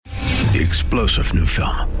The explosive new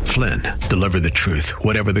film, Flynn, deliver the truth,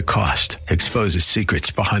 whatever the cost, exposes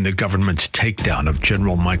secrets behind the government's takedown of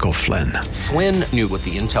General Michael Flynn. Flynn knew what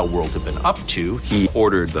the intel world had been up to. He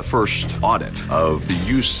ordered the first audit of the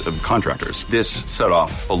use of contractors. This set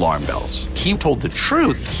off alarm bells. He told the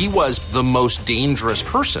truth. He was the most dangerous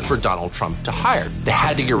person for Donald Trump to hire. They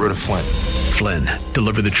had to get rid of Flynn. Flynn,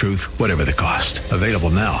 deliver the truth, whatever the cost. Available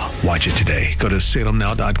now. Watch it today. Go to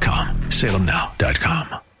salemnow.com.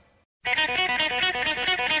 salemnow.com.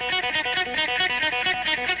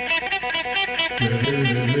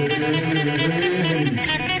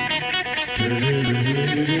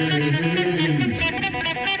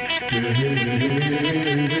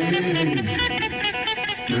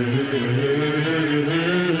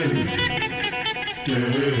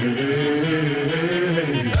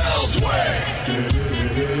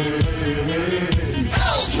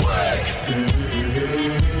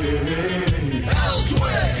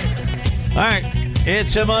 All right,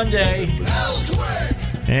 it's a Monday,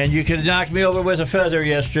 and you could knock me over with a feather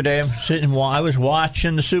yesterday. I was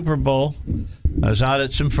watching the Super Bowl. I was out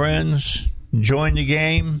at some friends, joined the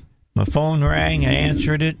game. My phone rang, I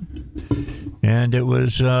answered it, and it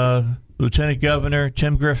was Lieutenant Governor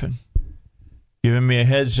Tim Griffin giving me a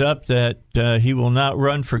heads up that he will not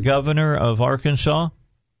run for governor of Arkansas.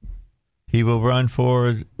 He will run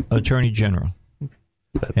for Attorney General.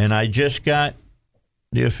 And I just got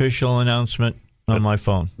the official announcement on my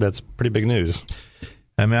phone. That's pretty big news.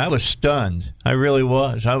 I mean, I was stunned. I really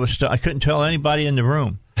was. I couldn't tell anybody in the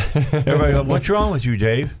room. Everybody go, "What's wrong with you,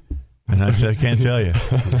 Dave?" And I said, "I can't tell you."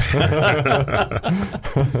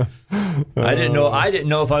 I didn't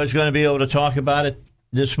know if I was going to be able to talk about it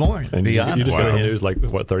this morning. To be honest, you just got the news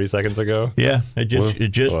 30 seconds ago. Yeah, it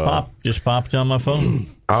just popped on my phone.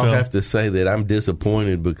 I'll have to say that I'm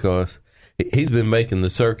disappointed because he's been making the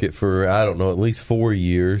circuit for, I don't know, at least 4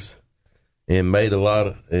 years, and made a lot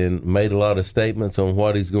of statements on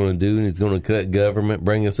what he's going to do. And he's going to cut government,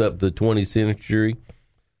 bring us up to the 20th century,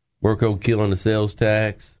 work on killing the sales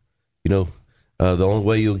tax. The only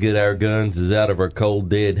way you'll get our guns is out of our cold,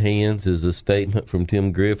 dead hands, is a statement from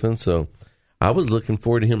Tim Griffin. So I was looking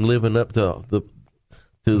forward to him living up to the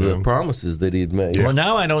promises that he'd made. Well,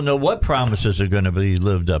 now I don't know what promises are going to be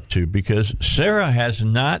lived up to, because Sarah has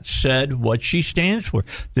not said what she stands for.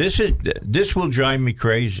 This will drive me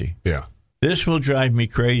crazy. Yeah. This will drive me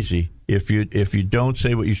crazy if you don't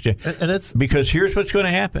say what you stand. And it's because here's what's going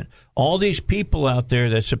to happen. All these people out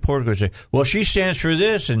there that support her say, "Well, she stands for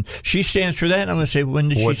this and she stands for that." And I'm going to say, "When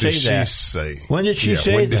did she say that? When did she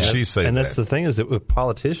say that?" And that's the thing, is that with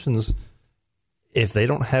politicians, if they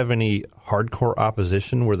don't have any hardcore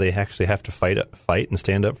opposition where they actually have to fight and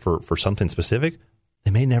stand up for something specific,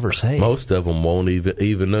 they may never say. Most of them won't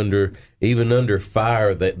even under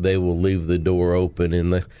fire, that they will leave the door open.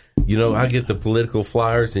 And I get the political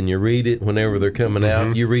flyers, and you read it whenever they're coming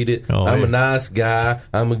out. You read it. I'm a nice guy.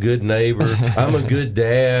 I'm a good neighbor. I'm a good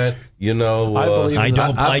dad.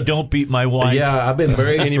 I don't beat my wife. Yeah, I've been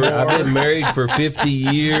married for 50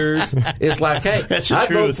 years. It's like, hey, I'd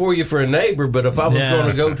vote for you for a neighbor, but if I was going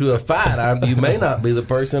to go to a fight, you may not be the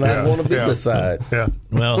person I'd want to be beside. Yeah.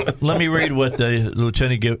 Well, let me read what the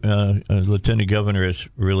Lieutenant Governor has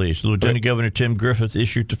released. Lieutenant Governor Tim Griffith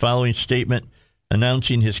issued the following statement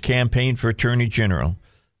announcing his campaign for Attorney General.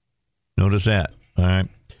 Notice that. All right.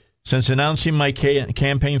 Since announcing my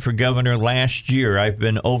campaign for governor last year, I've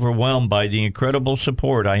been overwhelmed by the incredible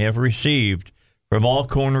support I have received from all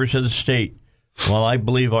corners of the state. While I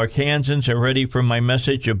believe Arkansans are ready for my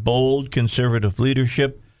message of bold, conservative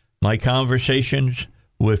leadership, my conversations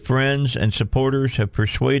with friends and supporters have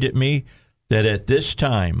persuaded me that at this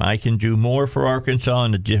time I can do more for Arkansas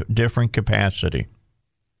in a different capacity.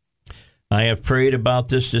 I have prayed about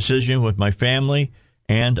this decision with my family,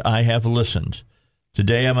 and I have listened.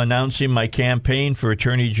 Today I'm announcing my campaign for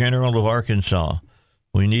Attorney General of Arkansas.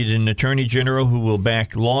 We need an Attorney General who will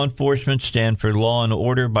back law enforcement, stand for law and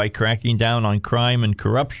order by cracking down on crime and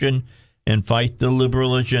corruption, and fight the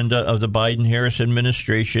liberal agenda of the Biden-Harris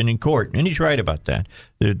administration in court. And he's right about that.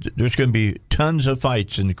 There's going to be tons of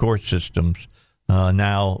fights in the court systems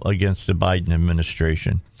now against the Biden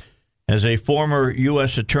administration. As a former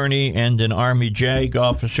U.S. attorney and an Army JAG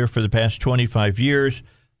officer for the past 25 years,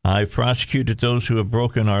 I've prosecuted those who have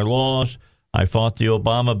broken our laws. I fought the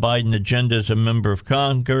Obama-Biden agenda as a member of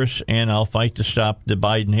Congress, and I'll fight to stop the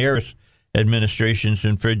Biden-Harris administration's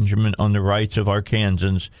infringement on the rights of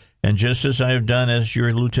Arkansans. And just as I have done as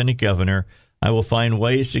your lieutenant governor, I will find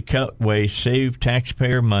ways to cut waste, save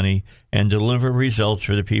taxpayer money, and deliver results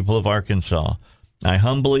for the people of Arkansas. I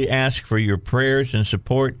humbly ask for your prayers and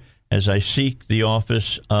support as I seek the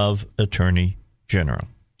office of Attorney General.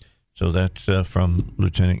 So that's from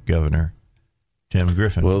Lieutenant Governor Tim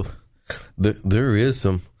Griffin. Well, there is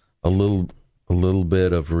a little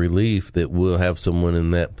bit of relief that we'll have someone in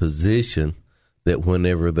that position that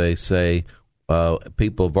whenever they say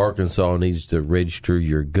people of Arkansas needs to register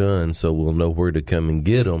your gun so we'll know where to come and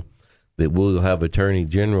get them, that we'll have Attorney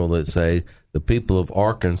General that say the people of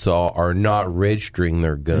Arkansas are not registering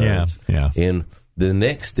their guns. Yeah. And the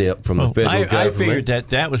next step from the federal government. I figured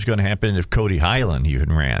that was going to happen if Cody Highland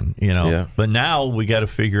even ran, Yeah. But now we got to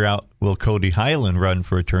figure out, will Cody Highland run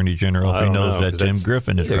for Attorney General if he knows that Tim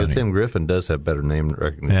Griffin is running? Tim Griffin does have better name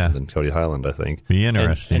recognition than Cody Highland, I think. Be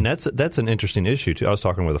interesting. And that's an interesting issue too. I was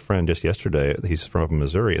talking with a friend just yesterday. He's from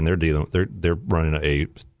Missouri, and they're running a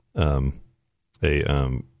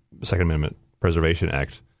Second Amendment Preservation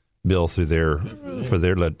Act bill through their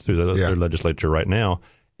legislature right now.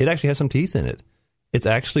 It actually has some teeth in it. It's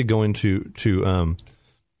actually going to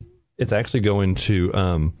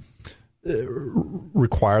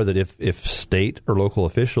require that if state or local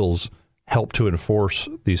officials help to enforce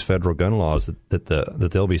these federal gun laws, that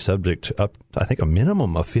they'll be subject to I think a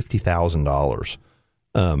minimum of $50,000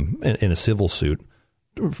 in a civil suit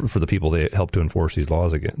for the people they help to enforce these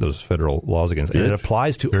laws against, those federal laws against. And it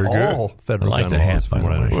applies to all federal gun laws, from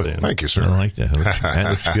what I understand. Thank you, sir. I like that. That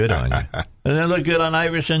looks good on you. Doesn't that look good on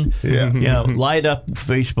Iverson? Yeah. Light up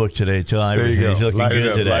Facebook today. Tell Iverson There you go. he's looking Light it good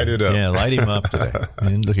up, today. light it up. Yeah, light him up today.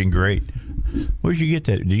 He's looking great. Where'd you get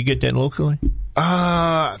that? Did you get that locally?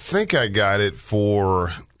 I think I got it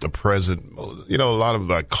for the present. A lot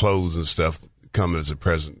of clothes and stuff come as a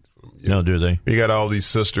present. No, do they? You got all these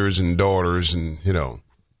sisters and daughters, and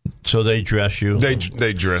So they dress you. They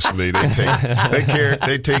dress me.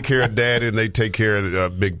 They take care of Daddy, and they take care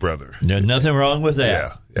of Big Brother. There's nothing wrong with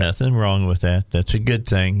that. Yeah. Nothing wrong with that. That's a good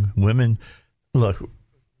thing. Women, look,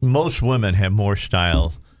 most women have more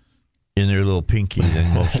style in their little pinky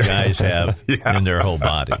than most guys have in their whole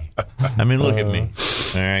body. I mean, look at me.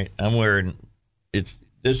 All right, I'm wearing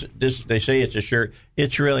this. They say it's a shirt.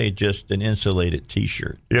 It's really just an insulated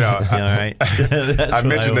T-shirt. All right.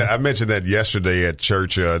 I mentioned that yesterday at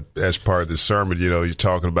church as part of the sermon. He's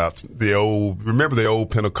talking about remember the old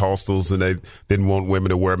Pentecostals, and they didn't want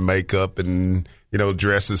women to wear makeup and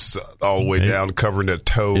dresses all the way down, covering their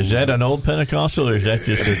toes. Is that an old Pentecostal, or is that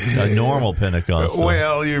just a normal Pentecostal?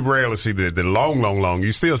 Well, you rarely see the long.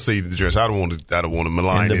 You still see the dress. I don't want to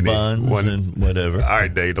malign and the buns and whatever. All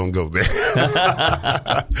right, Dave, don't go there.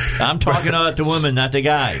 I'm talking about the women, not the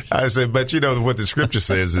guys. I said, but what the scripture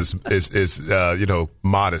says is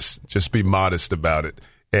modest. Just be modest about it.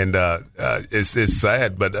 And it's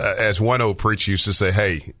sad, but as one old preacher used to say,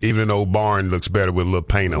 hey, even an old barn looks better with a little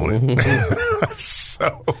paint on it.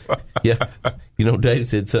 So yeah. Dave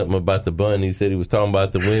said something about the bun. He said he was talking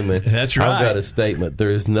about the women. That's right. I've got a statement. There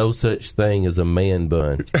is no such thing as a man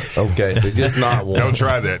bun. Okay, there's just not one. Don't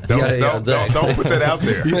try that. Don't put that out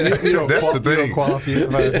there. That's the thing.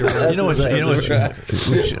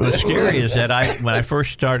 What's scary is that when I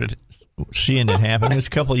first started seeing it happen, it was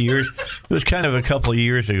a couple of years. It was kind of a couple of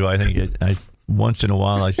years ago. I think once in a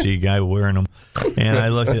while I see a guy wearing them, and I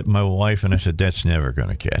looked at my wife and I said, "That's never going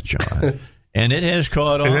to catch on." And it has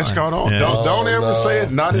caught on. It has caught on. Yeah. Don't ever say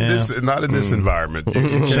it. Not in this environment.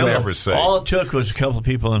 You should never say. All it took was a couple of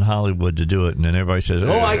people in Hollywood to do it, and then everybody says,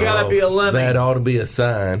 "Oh, I got to be a lemming." That ought to be a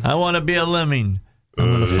sign. I want to be a lemming. I'm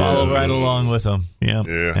going to follow right along with them. Yeah,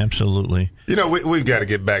 absolutely. We've got to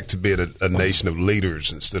get back to being a nation of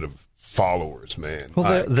leaders instead of followers, man.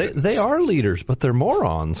 Well, they are leaders, but they're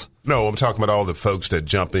morons. No, I'm talking about all the folks that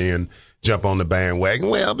jump on the bandwagon.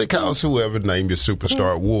 Well, because whoever named your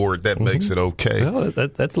superstar award, that makes it okay. Well,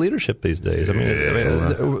 that's leadership these days.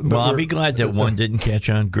 Well, I'll be glad that one didn't catch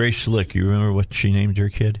on. Grace Slick, you remember what she named her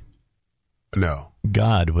kid? No.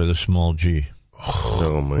 God with a small G.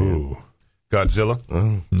 Oh, man. Ooh. Godzilla?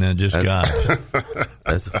 No, just God.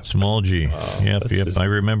 That's small G. Yep. I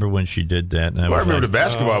remember when she did that. I remember the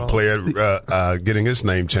basketball player getting his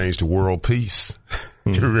name changed to World Peace.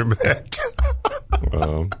 Do you remember that?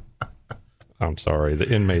 I'm sorry.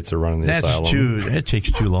 The inmates are running the asylum. That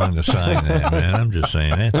takes too long to sign that, man. I'm just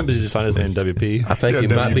saying that. Did you sign his name WP? I think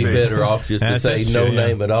it might be better off just to say no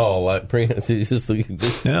name at all. Like Prince, just give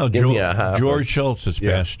me a high. George Schultz has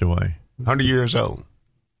passed away. 100 years old.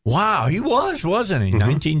 Wow, he wasn't he?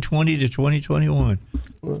 1920 to 2021.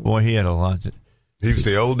 Boy, he had a lot. He was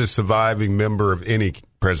the oldest surviving member of any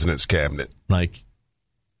president's cabinet. Like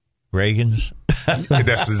Reagan's?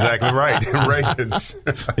 That's exactly right. Reagan's.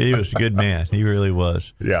 He was a good man. He really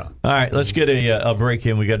was. Yeah. All right, let's get a break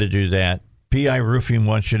in. We got to do that. PI Roofing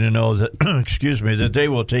wants you to know that, that they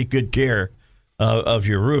will take good care of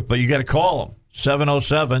your roof, but you got to call them.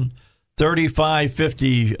 707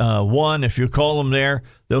 3551. If you call them there,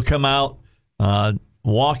 they'll come out,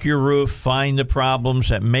 walk your roof, find the problems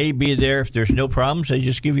that may be there. If there's no problems, they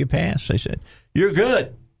just give you a pass. They said, you're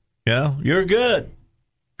good. You're good.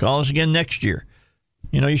 Call us again next year.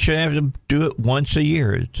 You should have to do it once a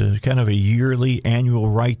year. It's kind of a yearly annual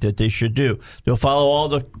right that they should do. They'll follow all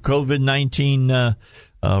the COVID-19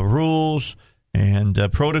 rules and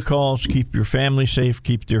protocols, keep your family safe,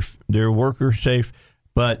 keep their workers safe,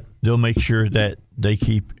 but they'll make sure that they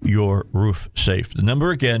keep your roof safe. The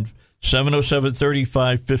number again,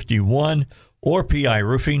 707-3551 or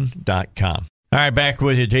piroofing.com. All right, back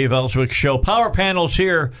with you, Dave Elswick Show. Power panels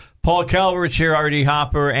here. Paul Calvert's here, Artie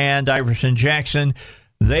Hopper, and Iverson Jackson.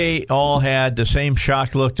 They all had the same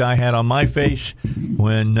shock look I had on my face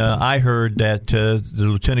when I heard that the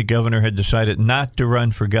lieutenant governor had decided not to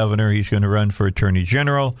run for governor. He's going to run for attorney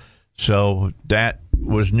general. So that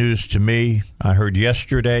was news to me. I heard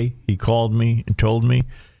yesterday. He called me and told me,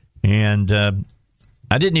 and I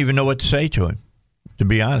didn't even know what to say to him. To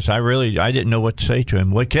be honest, I didn't know what to say to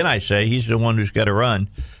him. What can I say? He's the one who's got to run.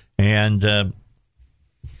 And,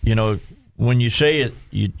 when you say it,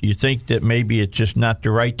 you think that maybe it's just not the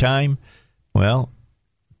right time. Well,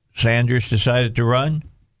 Sanders decided to run,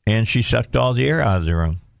 and she sucked all the air out of the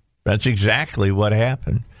room. That's exactly what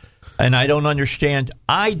happened. And I don't understand.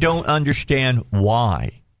 I don't understand why.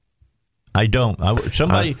 I don't.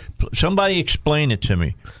 Somebody explain it to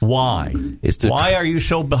me. Why? Why are you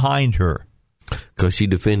so behind her? Because she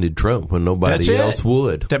defended Trump when nobody else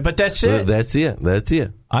would. But that's it. That's it.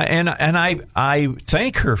 I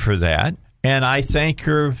thank her for that, and I thank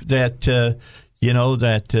her that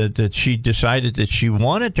that she decided that she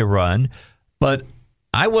wanted to run. But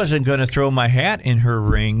I wasn't going to throw my hat in her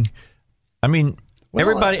ring. I mean,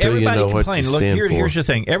 everybody complained. Look, here's the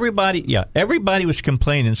thing. Everybody was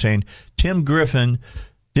complaining, saying Tim Griffin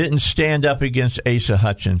didn't stand up against Asa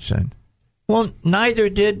Hutchinson. Well, neither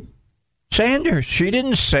did Sanders. She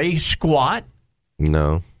didn't say squat.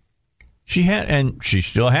 No. She had, and she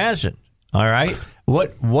still hasn't. All right.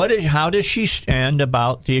 How does she stand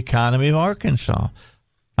about the economy of Arkansas?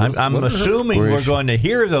 I'm assuming we're going to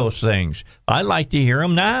hear those things. I'd like to hear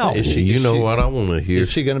them now. What I want to hear. Is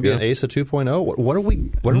she going to be an ASA 2.0? What are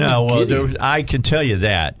we? I can tell you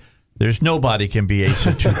that. There's nobody can be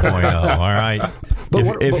ASA 2.0, all right?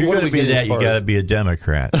 If you're going to be that, you got to be a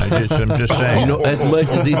Democrat. I'm just saying. As much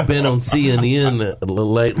as he's been on CNN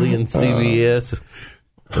lately and CBS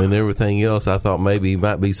and everything else, I thought maybe he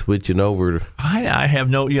might be switching over. I have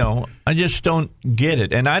no, I just don't get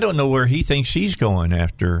it. And I don't know where he thinks he's going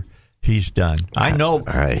after he's done. I know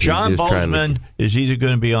John Boltzmann is either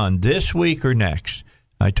going to be on this week or next.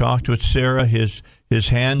 I talked with Sarah, his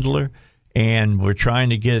handler, and we're trying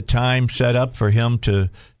to get a time set up for him to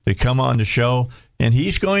come on the show. And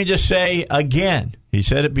he's going to say again, he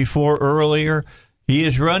said it before earlier, he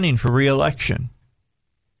is running for re-election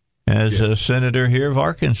as a senator here of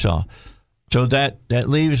Arkansas. So that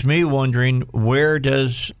leaves me wondering, where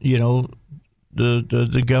does,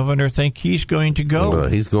 the governor think he's going to go? Well,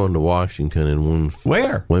 he's going to Washington in one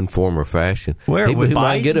form or fashion. Where? He with Biden?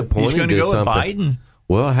 might get appointed. He's going to go something. with Biden.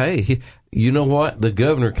 Well, hey, you know what? The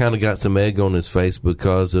governor kind of got some egg on his face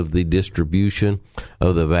because of the distribution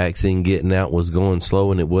of the vaccine getting out was going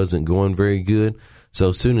slow and it wasn't going very good. So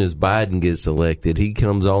as soon as Biden gets elected, he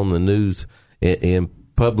comes on the news and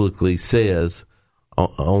publicly says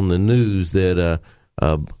on the news that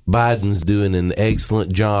Biden's doing an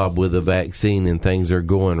excellent job with the vaccine and things are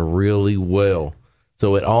going really well.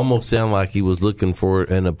 So it almost sounded like he was looking for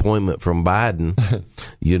an appointment from Biden,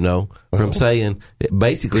 from saying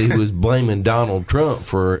basically he was blaming Donald Trump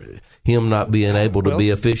for him not being able to be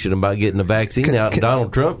efficient about getting the vaccine out. And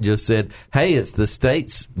Donald Trump just said, hey, it's the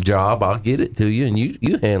state's job. I'll get it to you, and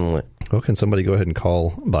you handle it. Well, can somebody go ahead and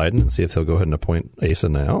call Biden and see if they'll go ahead and appoint Asa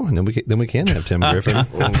now, and then we can have Tim Griffin. Get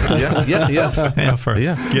him for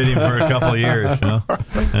a couple of years.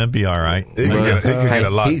 That'd be all right. He could get a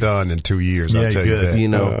lot done in 2 years. I'll tell you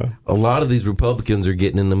that. A lot of these Republicans are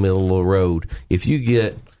getting in the middle of the road. If you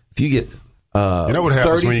get what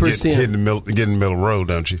happens 30%, when you get in the middle of the road,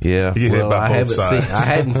 don't you? Yeah. You get hit by both sides. I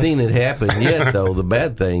hadn't seen it happen yet, though. The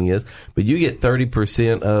bad thing is, but you get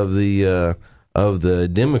 30% of the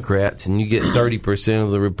Democrats, and you get 30%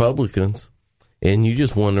 of the Republicans, and you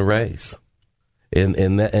just won the race.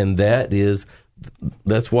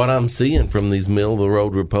 That's what I'm seeing from these middle of the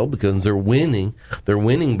road Republicans. They're winning. They're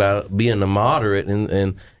winning by being a moderate,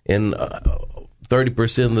 and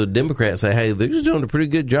 30% of the Democrats say, hey, they're just doing a pretty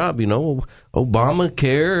good job,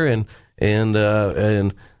 Obamacare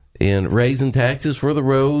and raising taxes for the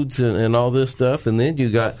roads and all this stuff. And then you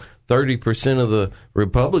got 30% of the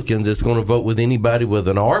Republicans that's going to vote with anybody with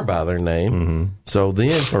an R by their name. Mm-hmm. So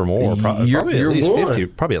then, or more, you're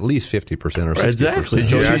probably at least 50% or 60%. Exactly.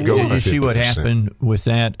 Did you see what happened with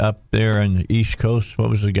that up there on the East Coast? What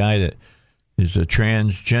was the guy that is a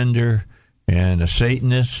transgender and a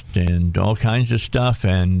Satanist and all kinds of stuff,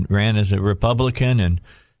 and ran as a Republican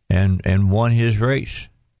and won his race?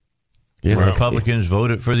 Yeah. The Republicans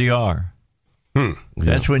voted for the R.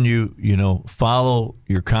 That's when you follow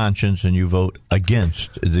your conscience and you vote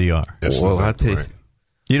against the R. Well, I tell you,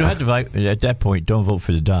 you don't have to vote at that point. Don't vote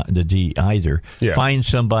for the D either. Yeah. Find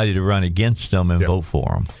somebody to run against them and vote for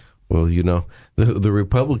them. well, the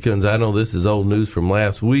Republicans. I know this is old news from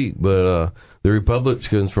last week, but the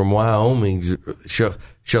Republicans from Wyoming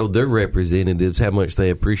showed their representatives how much they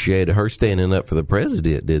appreciated her standing up for the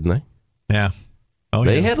president, didn't they? Yeah. Oh,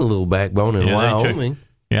 they had a little backbone in Wyoming.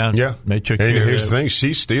 Yeah. They took and care here's of the thing,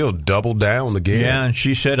 she still doubled down again. Yeah, and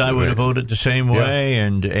she said I would have voted the same way,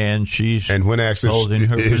 and she's when asked holding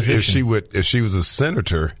her position. if she was a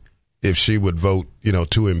senator, if she would vote,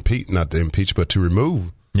 to impeach, not to impeach, but to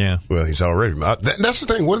remove. Yeah. Well, he's already. That's the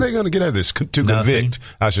thing. What are they going to get out of this? To convict,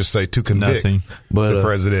 I should say, to convict the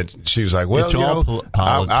president. She was like, well, it's all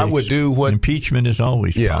I would do what. Impeachment is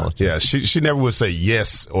always politics. Yeah, she never would say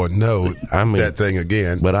yes or no that thing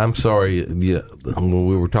again. But I'm sorry, when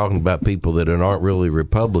we were talking about people that aren't really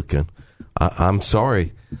Republican, I'm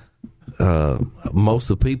sorry. Most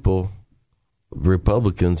of the people,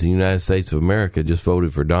 Republicans in the United States of America, just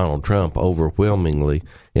voted for Donald Trump overwhelmingly,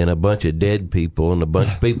 and a bunch of dead people and a bunch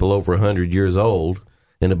of people over 100 years old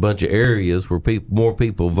in a bunch of areas where more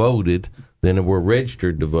people voted than were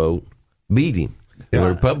registered to vote beat him. And the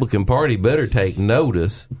Republican Party better take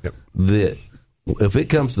notice that if it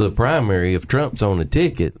comes to the primary, if Trump's on the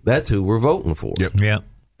ticket, that's who we're voting for.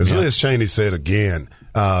 As Liz Cheney said again,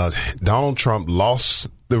 Donald Trump lost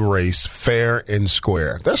the race fair and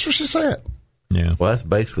square. That's what she said. Yeah. Well, that's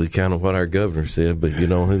basically kind of what our governor said, but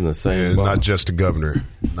in the same boat. Not just a governor.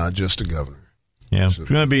 Not just a governor. Yeah, it's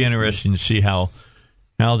going to be interesting to see how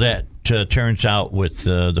that turns out with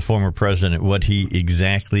the former president, what he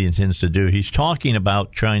exactly intends to do. He's talking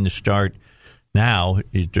about trying to start now,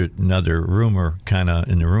 another rumor kind of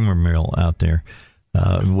in the rumor mill out there.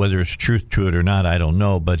 Whether it's truth to it or not, I don't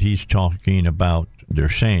know, but he's talking about, they're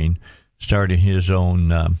saying, starting his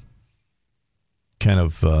own kind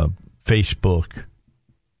of Facebook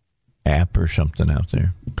app or something out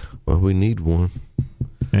there. Well, we need one.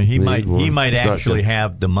 And he might actually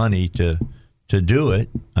have the money to do it.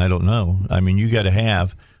 I don't know. I mean, you got to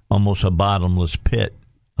have almost a bottomless pit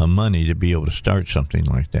of money to be able to start something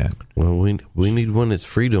like that. Well, we need one that's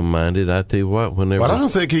freedom minded. I tell you what, whenever. But I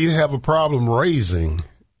don't think he'd have a problem raising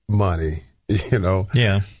money.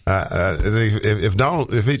 Yeah.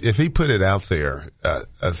 If he put it out there,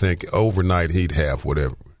 I think overnight he'd have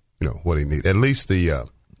whatever. What he needs. At least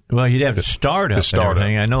well, he'd have to start up and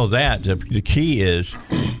everything. I know that. The key is,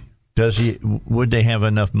 would they have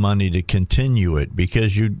enough money to continue it?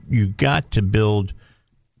 Because you got to build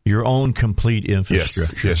your own complete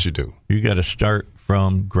infrastructure. Yes, you do. You got to start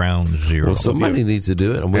from ground zero. Well, somebody needs to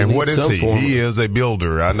do it. And what is he? He is a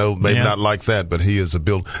builder. I know maybe not like that, but he is a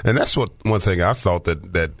builder. And that's one thing I thought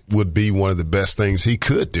that would be one of the best things he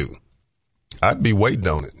could do. I'd be waiting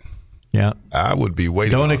on it. Yeah, I would be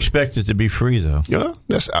waiting. Don't expect it to be free, though. Yeah,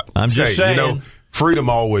 I'm just saying. Freedom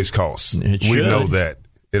always costs. We know that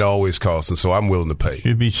it always costs, and so I'm willing to pay.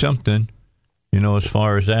 Should be something, as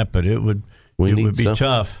far as that, but it would be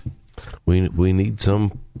tough. We need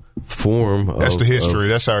some form. That's the history.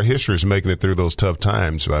 That's our history, is making it through those tough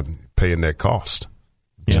times by paying that cost.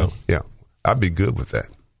 Yeah, so, I'd be good with that.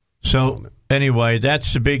 So anyway,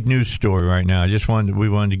 that's the big news story right now. We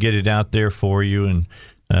wanted to get it out there for you, and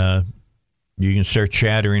you can start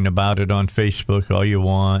chattering about it on Facebook all you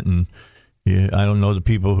want. And I don't know, the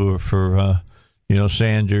people who are for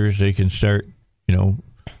Sanders, they can start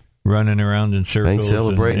running around in circles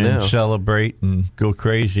and celebrate and go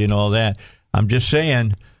crazy and all that. I'm just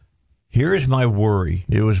saying, here is my worry.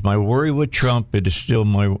 It was my worry with Trump. It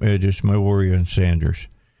is my worry on Sanders.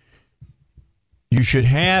 You should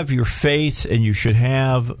have your faith, and you should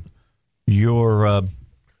have your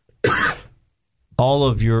all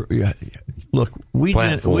of your look.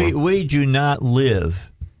 We do not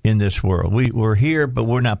live in this world. We're here, but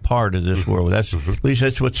we're not part of this world. At least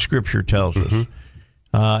that's what Scripture tells us.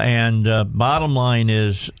 And bottom line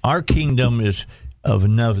is, our kingdom is of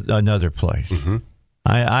another place.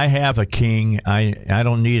 I have a king. I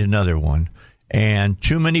don't need another one. And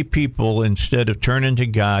too many people, instead of turning to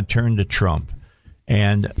God, turn to Trump.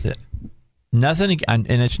 And nothing, and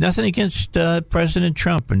it's nothing against President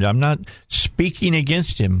Trump, and I'm not speaking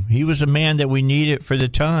against him. He was a man that we needed for the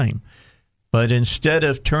time. But instead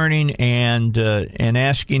of turning and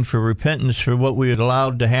asking for repentance for what we had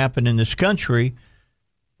allowed to happen in this country,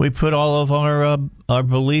 we put all of our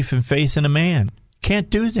belief and faith in a man. Can't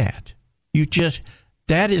do that.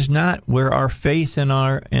 That is not where our faith and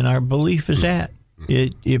our belief is at.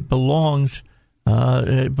 It belongs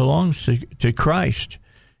to Christ,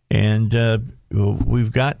 and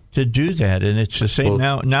we've got to do that. And it's the same.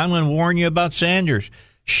 Now I'm going to warn you about Sanders.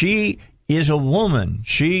 She is a woman.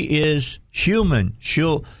 She is human.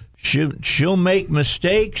 She'll make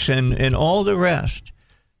mistakes and all the rest.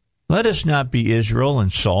 Let us not be Israel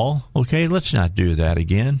and Saul. Okay, let's not do that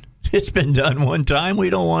again. It's been done one time. We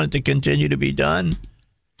don't want it to continue to be done.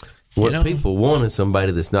 What people want is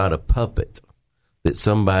somebody that's not a puppet. That's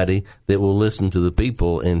somebody that will listen to the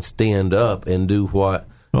people and stand up and do what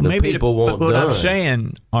the people want done. What I'm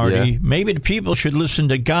saying, Artie, maybe the people should listen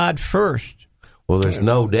to God first. Well, there's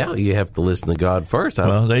no doubt you have to listen to God first.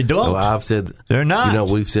 They don't. I've said they're not.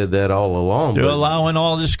 We've said that all along. They're allowing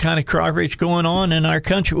all this kind of garbage going on in our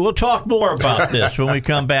country. We'll talk more about this when we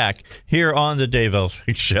come back here on the Dave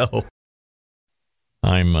Elswick Show.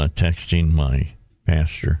 I'm texting my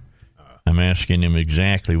pastor. I'm asking him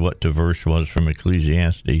exactly what the verse was from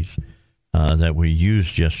Ecclesiastes that we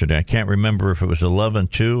used yesterday. I can't remember if it was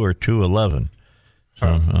 11:2 or 2:11. So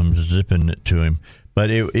I'm zipping it to him. But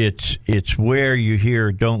it's where you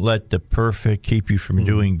hear, don't let the perfect keep you from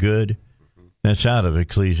doing good. That's out of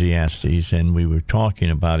Ecclesiastes, and we were talking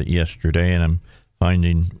about it yesterday, and I'm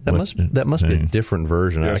finding... That must be a different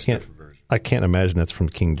version. Yes, I can't imagine that's from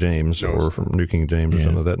King James or from New King James or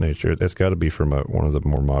something of that nature. It's got to be from one of the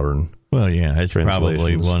more modern it's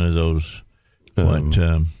probably one of those... let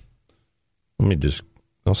me just...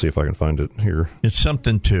 I'll see if I can find it here. It's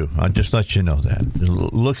something too. I'll just let you know that.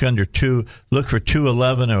 Look under 2. Look for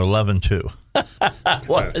 2:11 or 11:2.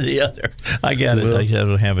 One or the other. I got it. I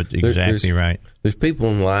don't have it exactly right. There's people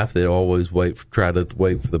in life that always try to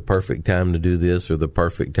wait for the perfect time to do this or the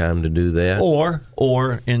perfect time to do that. Or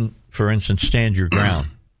for instance, stand your ground.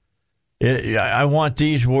 I want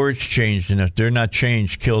these words changed, and if they're not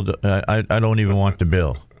changed, killed. I don't even want the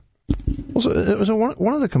bill. So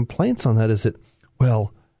one of the complaints on that is that,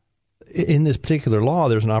 well, in this particular law,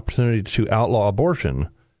 there's an opportunity to outlaw abortion,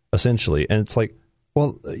 essentially. And it's like,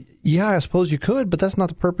 well, yeah, I suppose you could, but that's not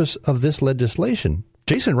the purpose of this legislation.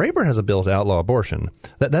 Jason Rayburn has a bill to outlaw abortion.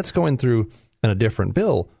 That's going through in a different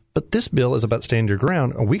bill. But this bill is about stand your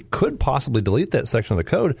ground. And we could possibly delete that section of the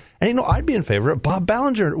code. And, I'd be in favor of it. Bob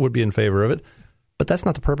Ballinger would be in favor of it. But that's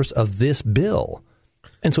not the purpose of this bill.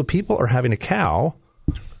 And so people are having a cow.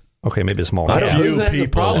 Okay, maybe a small cow. I don't know who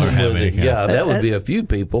people are having. Yeah, that would be a few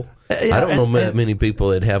people. I don't know that many people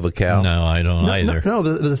that have a cow. No, I don't either. No,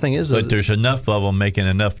 but the thing is... But there's enough of them making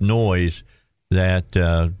enough noise that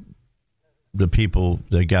the people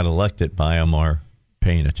that got elected by them are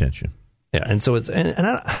paying attention. Yeah, and so it's...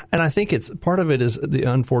 And I think it's... Part of it is the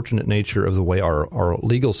unfortunate nature of the way our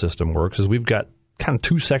legal system works, is we've got kind of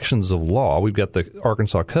two sections of law. We've got the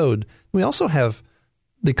Arkansas Code. We also have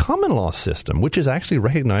the common law system, which is actually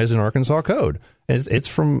recognized in Arkansas Code. And it's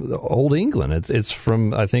from Old England. It's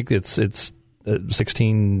from, I think it's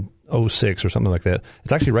 1606 or something like that.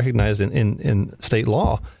 It's actually recognized in state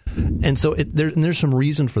law. And so there's some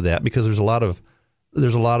reason for that, because there's a lot of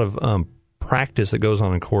practice that goes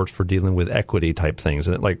on in courts for dealing with equity type things.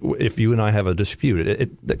 And like if you and I have a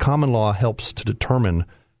dispute, the common law helps to determine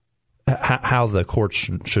how the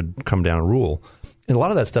courts should come down and rule. And a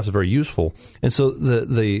lot of that stuff is very useful. And so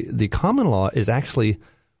the common law is actually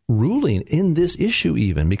ruling in this issue,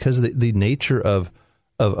 even because the nature of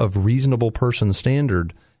reasonable person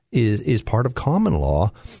standard is part of common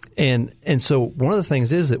law. And so one of the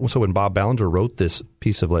things is that when Bob Ballinger wrote this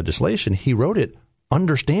piece of legislation, he wrote it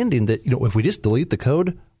understanding that if we just delete the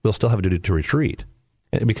code, we'll still have a duty to retreat.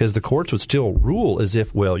 Because the courts would still rule as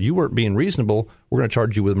if, well, you weren't being reasonable, we're going to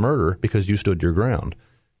charge you with murder because you stood your ground.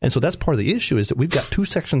 And so that's part of the issue, is that we've got two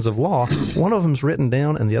sections of law. One of them's written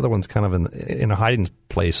down, and the other one's kind of in a hiding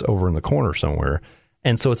place over in the corner somewhere.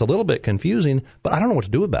 And so it's a little bit confusing, but I don't know what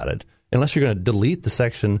to do about it. Unless you're going to delete the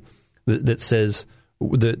section that says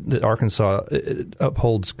that Arkansas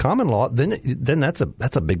upholds common law, then that's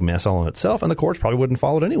a big mess all in itself, and the courts probably wouldn't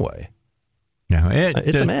follow it anyway. No,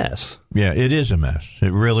 it's a mess. Yeah, it is a mess.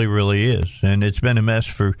 It really, really is. And it's been a mess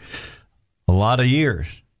for a lot of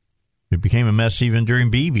years. It became a mess even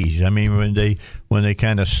during BB's. I mean, when they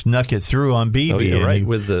kind of snuck it through on BB, right,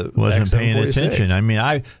 with the wasn't paying attention. I mean,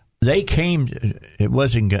 they came. It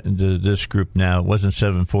wasn't this group now. It wasn't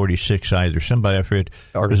 746 either. Somebody I forget.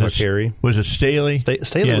 Arkansas Carry. Was it Staley?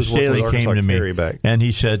 Staley was Staley working with came to me Carry back. and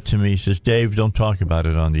he said to me, he says, "Dave, don't talk about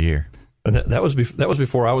it on the air." And that was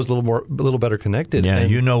before I was a little better connected. Yeah,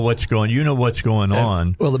 and, you know what's going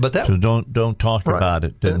on. Well, but that, so don't talk right. about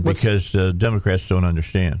it because the Democrats don't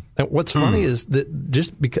understand. And what's funny is that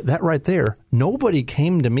just because that right there, nobody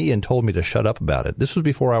came to me and told me to shut up about it. This was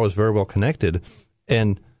before I was very well connected,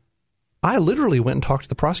 and I literally went and talked to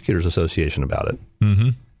the Prosecutors Association about it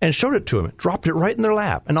and showed it to them, dropped it right in their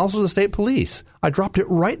lap, and also the state police. I dropped it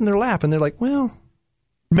right in their lap, and they're like, "Well,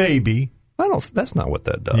 maybe." That's not what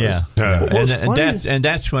that does. Yeah, and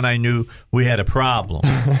that's when I knew we had a problem.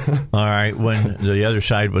 All right, when the other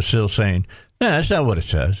side was still saying, "No, that's not what it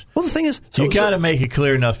says." Well, the thing is, you got to make it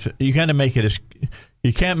clear enough. You got to make it as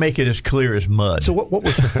you can't make it as clear as mud. So what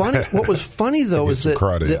was funny? What was funny though is that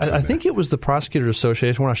I think it was the Prosecutors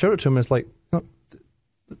Association. When I showed it to them, it's like, no,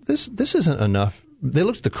 this isn't enough. They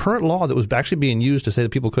looked at the current law that was actually being used to say that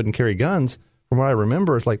people couldn't carry guns. From what I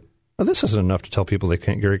remember, it's like, well, this isn't enough to tell people they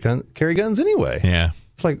can't carry guns anyway. Yeah.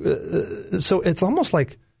 It's like, so it's almost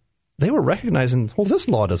like they were recognizing, well, this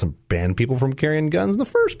law doesn't ban people from carrying guns in the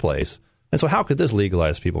first place. And so how could this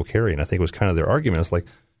legalize people carrying? I think was kind of their argument. It's like,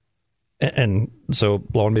 and so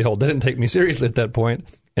lo and behold, they didn't take me seriously at that point.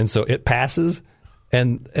 And so it passes.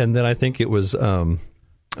 And then I think it was, who's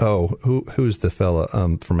the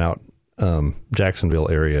fella from out Jacksonville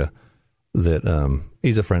area that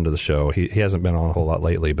he's a friend of the show. He hasn't been on a whole lot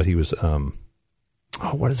lately, but he was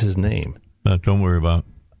what is his name? Don't worry about.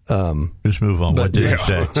 Just move on. What did he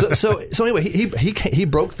say? So anyway, he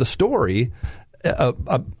broke the story.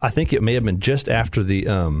 I think it may have been just after the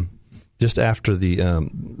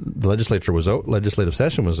legislative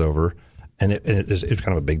session was over, and it was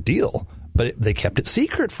kind of a big deal. But they kept it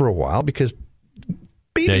secret for a while because.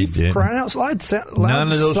 Crying out loud,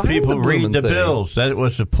 none of those people read the bills. That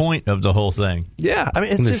was the point of the whole thing. Yeah, I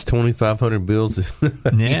mean, it's there's 2,500 bills.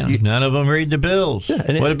 Yeah, none of them read the bills.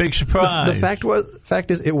 Yeah, what a big surprise! The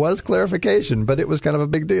fact is, it was clarification, but it was kind of a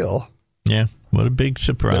big deal. Yeah, what a big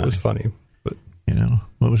surprise! It was funny, but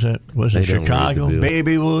what was that? Was it Chicago?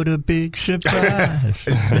 Baby, what a big surprise!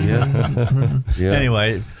 Yeah.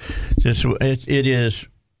 Anyway, it is.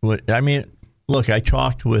 What I mean. Look, I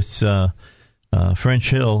talked with.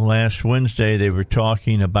 French Hill last Wednesday. They were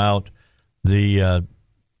talking about the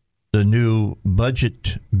new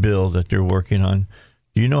budget bill that they're working on.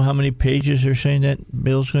 Do you know how many pages they're saying that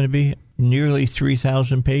bill's going to be? Nearly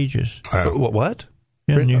 3,000 pages. What?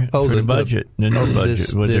 Yeah, the budget. The new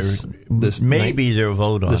budget. Maybe they'll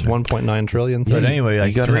vote on this 1.9 trillion thing. But anyway,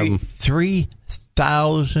 like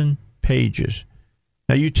 3,000 pages.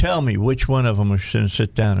 Now you tell me which one of them is going to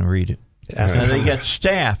sit down and read it. Now they got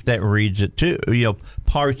staff that reads it too,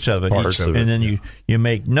 parts of it, and then you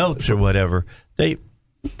make notes or whatever.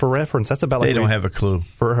 For reference, that's about like they don't have a clue.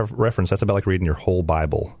 For reference, that's about like reading your whole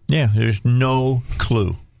Bible. Yeah, there's no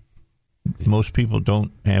clue. Most people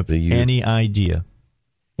don't have any idea.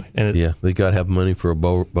 And they got to have money for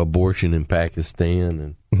abortion in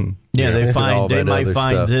Pakistan, and they might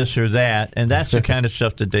find this or that, and that's the kind of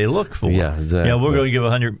stuff that they look for. Yeah, exactly. We're going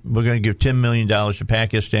to give $10 million to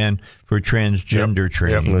Pakistan for transgender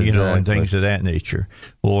training, and things of that nature.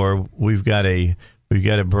 Or we've got a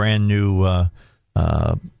brand new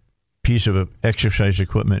piece of exercise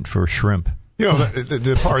equipment for shrimp.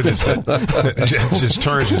 The part that just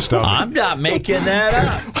turns your stomach. I'm not making that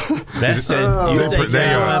up.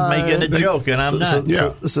 I'm making a joke, and I'm not.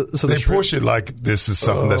 So they push it like this is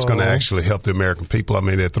something that's going to actually help the American people. I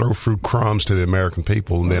mean, they throw fruit crumbs to the American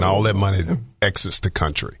people, and then all that money exits the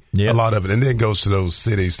country. Yep. A lot of it, and then goes to those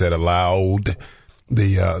cities that allowed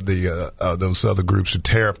those other groups to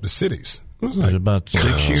tear up the cities. It was about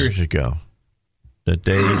 6 years ago that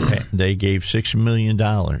they gave $6 million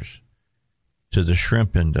to the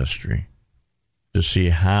shrimp industry to see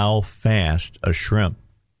how fast a shrimp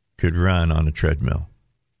could run on a treadmill.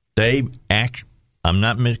 I'm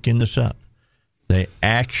not making this up. They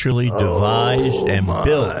actually devised and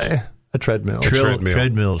built a treadmill.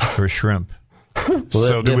 Treadmills for shrimp.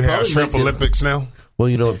 So do we have shrimp Olympics now? Well,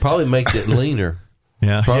 it probably makes it leaner.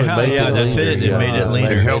 Yeah, that's it. It made it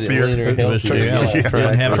leaner. Healthier. It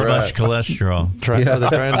didn't have as much cholesterol.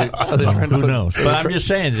 Who knows? But I'm just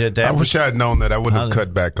saying that I wish I had known that. I wouldn't have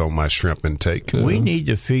cut back on my shrimp intake. We need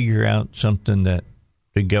to figure out something that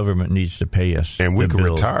the government needs to pay us. And we can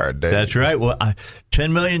retire, Dave. That's right. Well,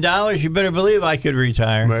 $10 million, you better believe I could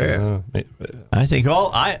retire. Man. I think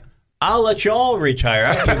I'll let you all retire.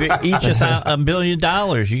 I'll give you each $1 million.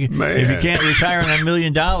 If you can't retire on $1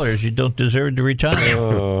 million, you don't deserve to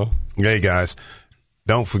retire. Hey, guys.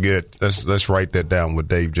 don't forget, let's write that down, what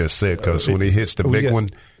Dave just said, because when he hits the big one,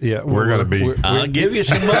 we're going to be. I'll give you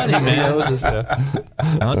some money, man.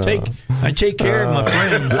 I take care of my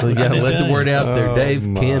friend. We got to let the word out there. Dave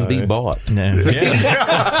can be bought. No.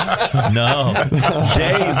 No.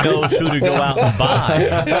 Dave knows who to go out and buy.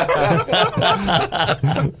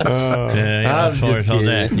 I'm just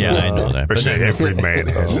kidding. I know that. But every man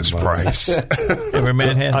has his price. Every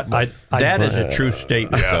man has. That is a true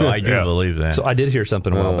statement, though. I do believe that. So I did hear something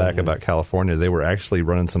a while back about California. They were actually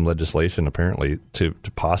running some legislation, apparently, to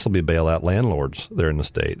possibly bail out landlords there in the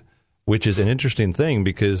state, which is an interesting thing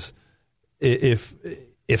because if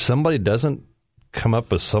somebody doesn't come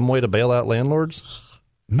up with some way to bail out landlords,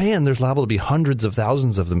 man, there's liable to be hundreds of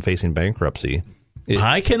thousands of them facing bankruptcy.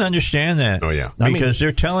 I can understand that. Oh, yeah. Because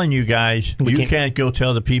they're telling you guys, you can't go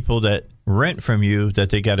tell the people that rent from you that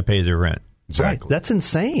they got to pay their rent. Exactly. Right. That's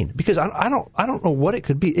insane because I don't know what it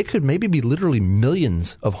could be. It could maybe be literally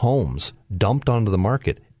millions of homes dumped onto the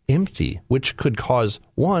market empty, which could cause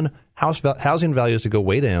one, housing values to go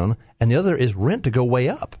way down, and the other is rent to go way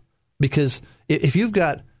up. Because if you've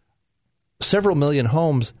got several million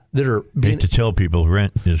homes that are being... to tell people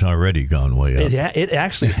rent has already gone way up. It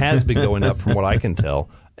actually has been going up from what I can tell.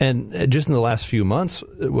 And just in the last few months,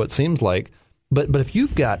 what seems like... But if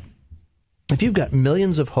you've got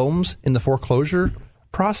millions of homes in the foreclosure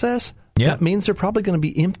process, that means they're probably going to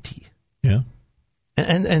be empty. Yeah.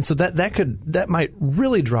 And so that might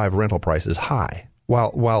really drive rental prices high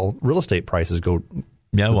while real estate prices go.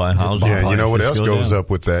 Yeah, why housing? Yeah, you know what else goes up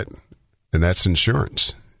with that, and that's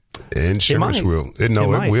insurance. Insurance will. It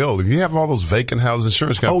will. If you have all those vacant house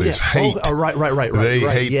insurance companies hate. Right. They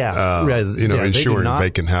hate. Insuring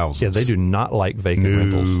vacant houses. Yeah, they do not like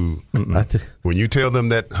vacant rentals. When you tell them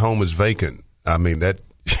that home is vacant, I mean that.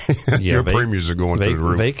 Your premiums are going through the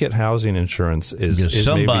roof. Vacant housing insurance is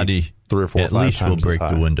somebody maybe 3 or 4 at least will break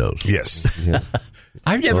the windows. Yes. Yeah.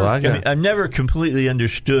 I've never completely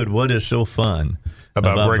understood what is so fun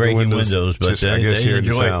about breaking windows, but just, I guess hearing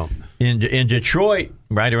the sound. In Detroit,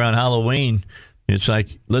 right around Halloween, it's like,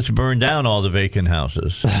 let's burn down all the vacant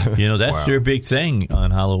houses. That's their big thing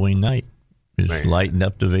on Halloween night. Is lighting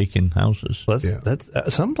up the vacant houses.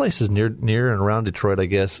 That's some places near and around Detroit, I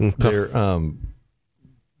guess.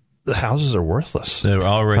 The houses are worthless. They're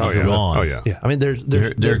already gone. Oh yeah. I mean,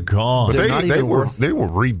 they're gone. But they were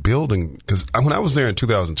rebuilding because when I was there in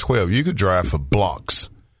 2012, you could drive for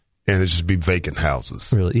blocks and there'd just be vacant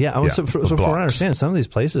houses. Really? Yeah. So from what I understand, some of these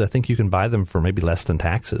places, I think you can buy them for maybe less than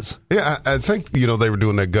taxes. Yeah, I think they were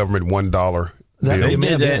doing that government $1. They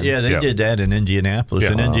did that. Yeah, they did that in Indianapolis.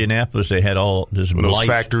 Yeah. In Indianapolis, they had all this blight. Those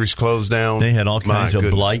factories closed down. They had all kinds of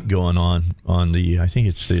blight going on the. I think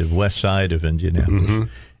it's the west side of Indianapolis,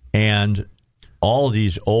 and all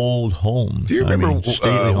these old homes. Do you remember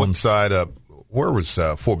what side up? Where was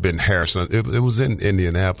Fort Benton Harrison? It was in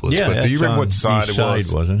Indianapolis. Yeah, but do you remember what side it was?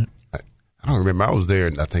 Side, wasn't it? I don't remember. I was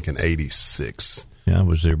there, I think, in '86. Yeah, I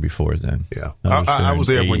was there before then. Yeah, I was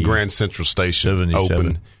there when Grand Central Station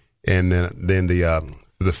opened. And then the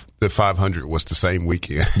 500 was the same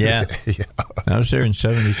weekend. Yeah. I was there in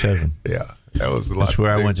 77. Yeah, that was a lot. That's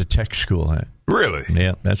where I went to tech school at. Really?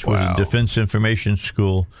 Yeah, that's where the Defense Information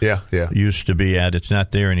School used to be at. It's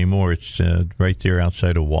not there anymore. It's right there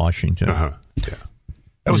outside of Washington. Yeah,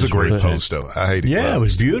 that was a great post, though. I hated it. Yeah, it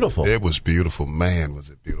was beautiful. It was beautiful. Man,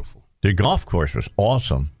 was it beautiful. The golf course was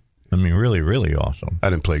awesome. I mean, really, really awesome. I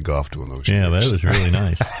didn't play golf during those years. Yeah, but it was really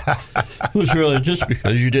nice. It was really, just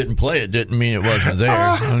because you didn't play it didn't mean it wasn't there.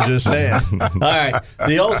 I'm just saying. All right.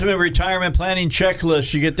 The Ultimate Retirement Planning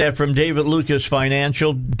Checklist. You get that from David Lucas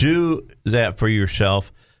Financial. Do that for yourself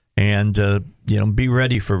and, be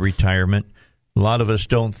ready for retirement. A lot of us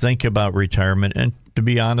don't think about retirement, and to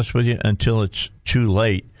be honest with you, until it's too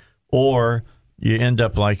late. Or you end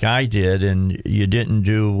up like I did, and you didn't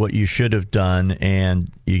do what you should have done, and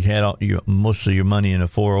you had most of your money in a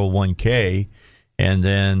 401k, and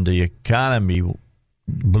then the economy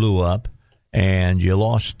blew up, and you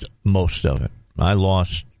lost most of it. I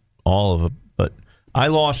lost all of it, but I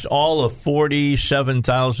lost all of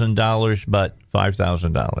 $47,000, but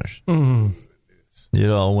 $5,000. Mm-hmm. It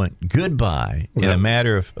all went goodbye in a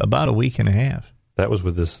matter of about a week and a half. That was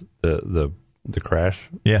with the crash?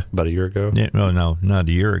 Yeah. About a year ago? Yeah, no, not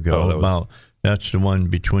a year ago. That's the one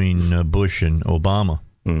between Bush and Obama.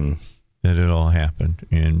 that it all happened,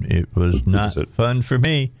 and it was not fun for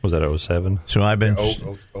me. Was that 2007? So I've been.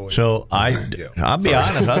 I'll be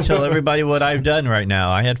honest. I'll tell everybody what I've done right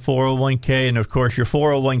now. I had 401k, and of course, your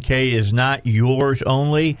 401k is not yours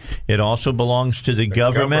only. It also belongs to the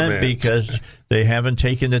government because they haven't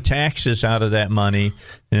taken the taxes out of that money,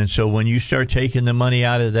 and so when you start taking the money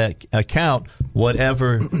out of that account,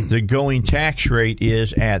 whatever the going tax rate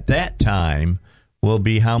is at that time will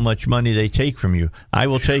be how much money they take from you. I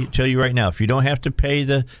will tell you right now, if you don't have to pay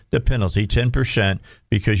the penalty, 10%,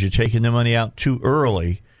 because you're taking the money out too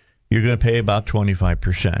early, you're going to pay about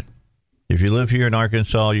 25%. If you live here in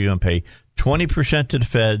Arkansas, you're going to pay 20% to the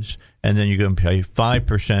feds, and then you're going to pay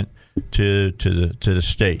 5% to the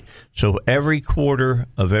state. So every quarter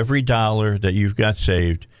of every dollar that you've got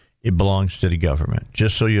saved, it belongs to the government,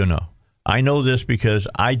 just so you know. I know this because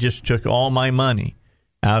I just took all my money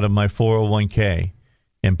out of my 401k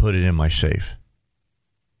and put it in my safe.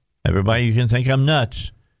 Everybody, you can think I'm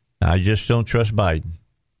nuts. I just don't trust Biden.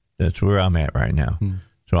 That's where I'm at right now.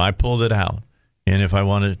 So I pulled it out. And if I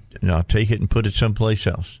want to, I'll take it and put it someplace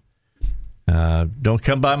else. Don't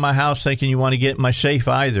come by my house thinking you want to get in my safe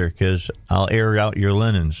either, because I'll air out your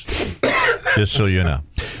linens, just so you know.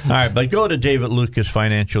 All right, but go to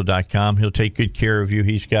davidlucasfinancial.com. He'll take good care of you.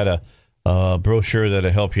 He's got a brochure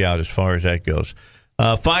that'll help you out as far as that goes.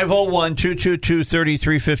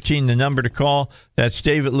 501-222-3315, the number to call. That's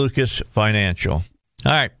David Lucas Financial.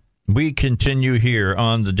 All right, we continue here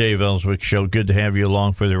on the Dave Elswick Show. Good to have you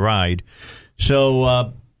along for the ride.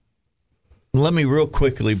 So let me real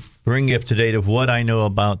quickly bring you up to date of what I know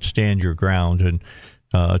about Stand Your Ground and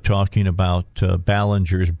talking about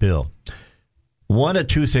Ballinger's bill. One of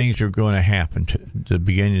two things are going to happen to the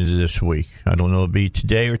beginning of this week. I don't know if it'll be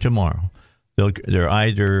today or tomorrow. They're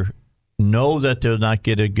either know that they'll not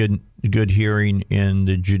get a good hearing in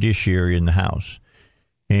the judiciary in the House.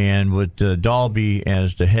 And with Dalby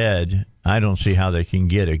as the head, I don't see how they can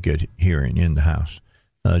get a good hearing in the House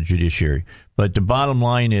judiciary. But the bottom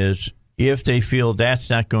line is, if they feel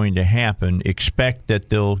that's not going to happen, expect that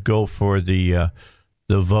they'll go for the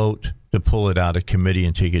vote to pull it out of committee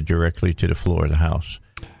and take it directly to the floor of the House.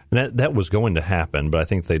 And that was going to happen, but I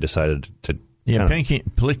think they decided to. Yeah,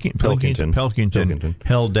 Pilkington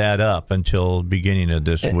held that up until beginning of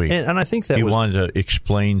this week. And I think that he wanted to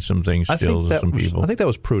explain some things still to some people. I think that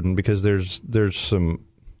was prudent because there's some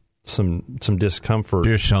discomfort.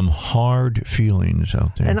 There's some hard feelings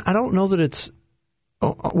out there. And I don't know that it's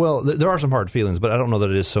well, there are some hard feelings, but I don't know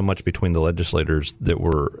that it is so much between the legislators that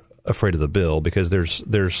were afraid of the bill, because there's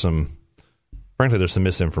some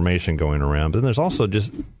misinformation going around. But then there's also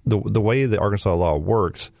just the way the Arkansas law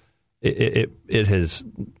works. It has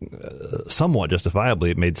somewhat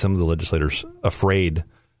justifiably made some of the legislators afraid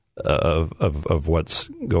of what's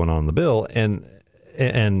going on in the bill, and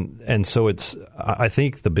so it's. I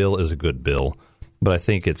think the bill is a good bill, but I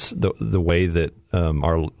think it's the way that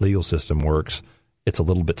our legal system works. It's a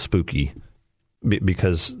little bit spooky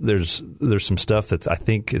because there's some stuff that I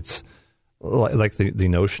think it's like the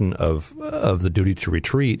notion of the duty to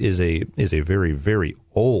retreat is a very, very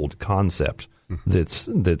old concept. That's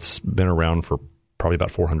been around for probably about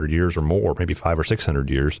 400 years or more, maybe 500 or 600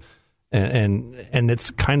 years, and it's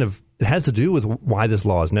kind of, it has to do with why this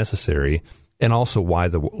law is necessary, and also why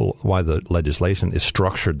the legislation is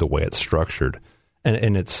structured the way it's structured,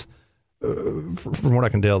 and it's from what I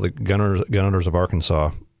can tell, the Gun Owners of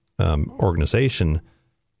Arkansas organization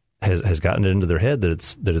has gotten it into their head that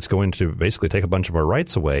it's going to basically take a bunch of our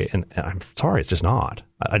rights away, and I'm sorry, it's just not.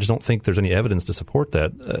 I just don't think there's any evidence to support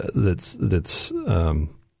that.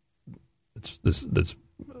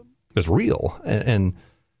 That's real, and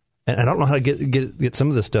I don't know how to get some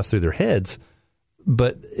of this stuff through their heads,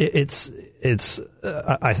 but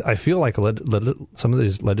I feel like some of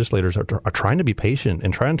these legislators are trying to be patient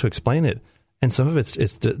and trying to explain it, and some of it's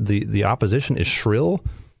the opposition is shrill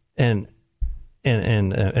and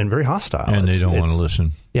very hostile, and they don't want to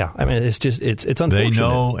listen. Yeah, I mean, it's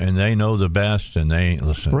unfortunate. They know the best, and they ain't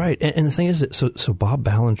listening. Right, and the thing is that so Bob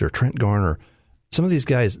Ballinger, Trent Garner, some of these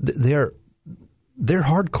guys, they're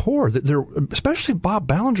hardcore. They're especially Bob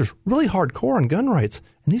Ballinger's really hardcore on gun rights,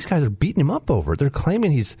 and these guys are beating him up over it. They're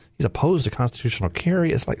claiming he's opposed to constitutional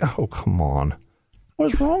carry. It's like, oh, come on,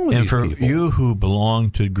 what is wrong with these people? And for you who belong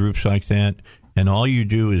to groups like that, and all you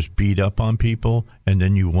do is beat up on people, and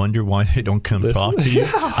then you wonder why they don't come talk to you.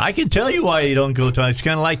 Yeah. I can tell you why you don't go talk. It's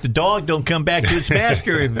kind of like the dog don't come back to its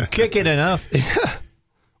master if you kick it enough. Yeah.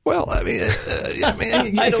 Well, I mean,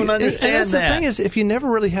 I don't understand and the thing is, if you never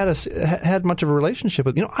really had much of a relationship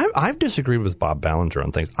with, I've disagreed with Bob Ballinger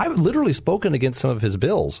on things. I've literally spoken against some of his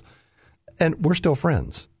bills, and we're still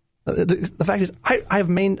friends. The fact is,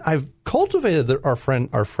 I've cultivated our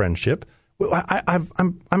friendship.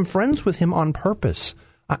 I'm friends with him on purpose.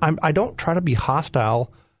 I don't try to be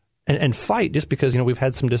hostile and fight just because we've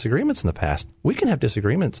had some disagreements in the past. We can have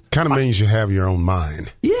disagreements. Kind of means you have your own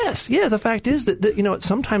mind. Yes, yeah. The fact is that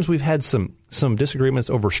sometimes we've had some disagreements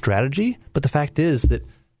over strategy, but the fact is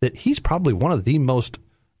that he's probably one of the most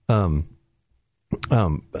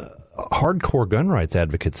hardcore gun rights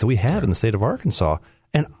advocates that we have in the state of Arkansas.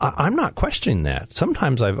 And I'm not questioning that.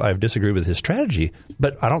 Sometimes I've disagreed with his strategy,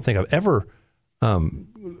 but I don't think I've ever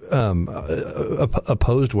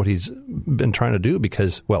opposed what he's been trying to do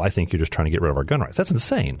because, well, I think you're just trying to get rid of our gun rights. That's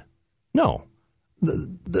insane. No,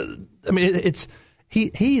 he's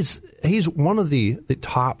one of the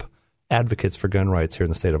top advocates for gun rights here in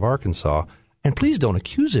the state of Arkansas, and please don't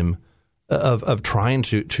accuse him of trying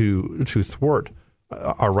to thwart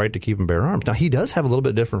our right to keep and bear arms. Now, he does have a little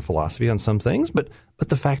bit different philosophy on some things, but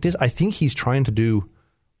the fact is, I think he's trying to do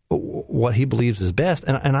what he believes is best,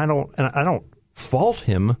 and I don't fault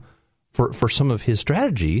him for some of his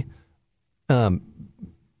strategy. But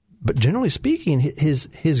generally speaking,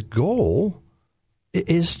 his goal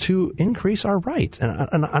is to increase our rights,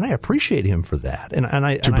 and I appreciate him for that.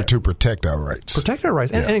 To protect our rights,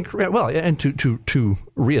 and to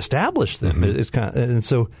reestablish them is kind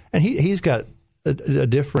of, and he's got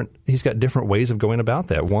different ways of going about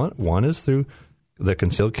that. One is through the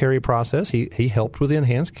concealed carry process. He helped with the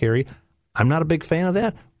enhanced carry. I'm not a big fan of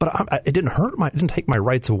that, but it didn't take my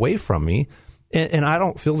rights away from me, and I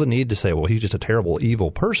don't feel the need to say, well, he's just a terrible,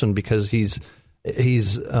 evil person because he's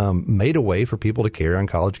made a way for people to carry on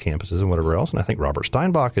college campuses and whatever else. And I think Robert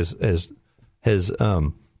Steinbach has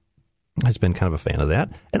been kind of a fan of that,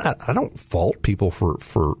 and I don't fault people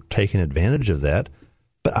for taking advantage of that.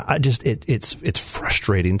 But it's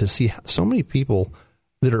frustrating to see so many people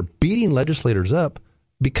that are beating legislators up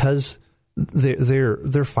because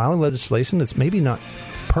they're filing legislation that's maybe not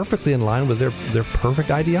perfectly in line with their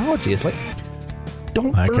perfect ideology. It's like,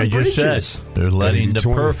 don't burn bridges. Like I just said, they're letting the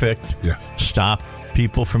perfect stop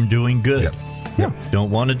people from doing good. Yeah.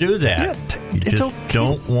 Don't want to do that. Yeah, you just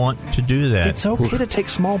don't want to do that. It's okay to take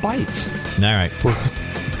small bites. All right.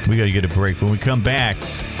 We got to get a break. When we come back,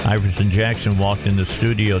 Iverson Jackson walked in the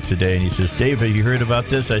studio today and he says, Dave, have you heard about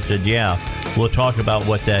this? I said, yeah. We'll talk about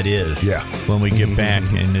what that is when we get back,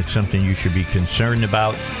 and it's something you should be concerned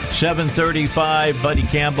about. 7:35, Buddy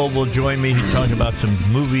Campbell will join me. He's talking about some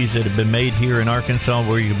movies that have been made here in Arkansas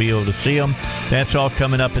where you'll be able to see them. That's all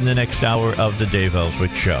coming up in the next hour of the Dave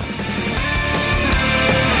Elswick Show.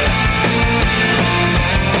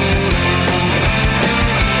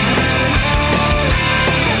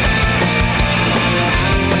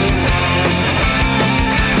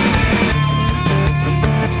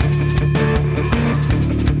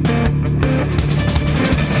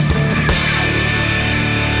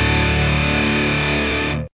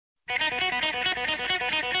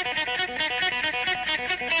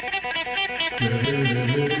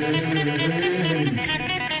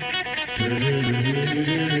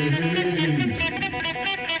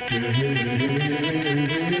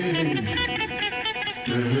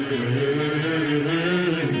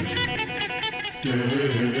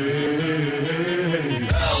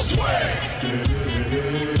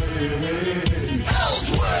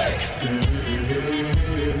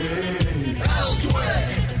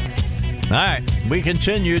 All right, we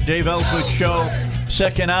continue. Dave Elswick Show,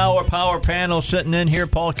 second hour, power panel sitting in here.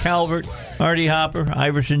 Paul Calvert, Artie Hopper,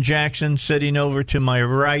 Iverson Jackson sitting over to my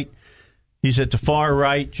right. He's at the far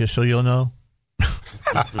right, just so you'll know.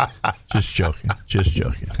 Just joking.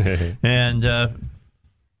 And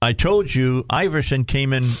I told you, Iverson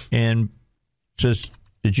came in and says,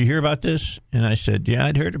 did you hear about this? And I said, yeah,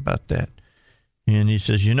 I'd heard about that. And he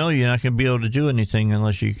says, you're not going to be able to do anything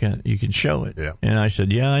unless you can show it. Yeah. And I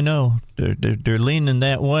said, yeah, I know. They're leaning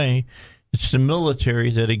that way. It's the military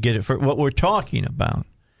that'll get it for what we're talking about.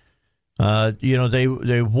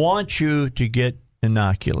 They want you to get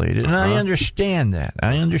inoculated, and I understand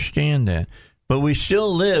that. But we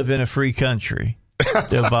still live in a free country,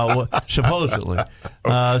 supposedly,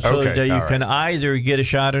 that you can either get a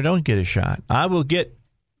shot or don't get a shot. I will get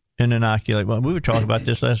an inoculate. Well, we were talking about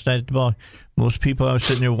this last night at the ball. Most people I was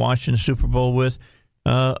sitting there watching the Super Bowl with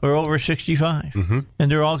are over 65,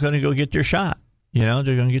 and they're all going to go get their shot. They're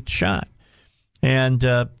going to get the shot, and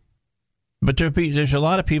but there's a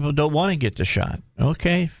lot of people who don't want to get the shot.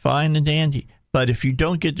 Okay, fine and dandy. But if you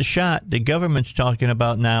don't get the shot, the government's talking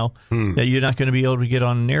about now that you're not going to be able to get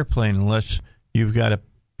on an airplane unless you've got a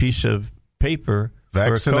piece of paper or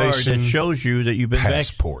a card that shows you that you've been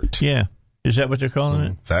passport. Yeah. Is that what they're calling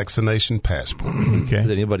it? Vaccination passport. Okay. Has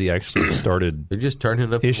anybody actually started They're just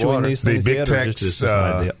turning up the issuing water. these The things big yet, or techs, just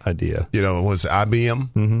an idea? Was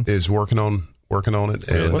IBM is working on it.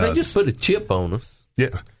 And, Well, they just put a chip on us. Yeah,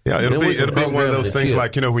 it'll we be can one of program those the things chip.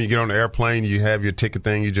 like when you get on the airplane, you have your ticket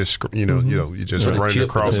thing. You just you just Put a run it chip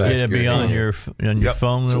across. in the back. It'll be on your Yep.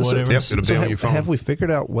 phone or whatever. Yep, it'll be on your phone. Have we figured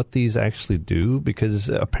out what these actually do? Because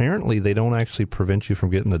apparently they don't actually prevent you from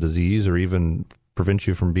getting the disease or even prevent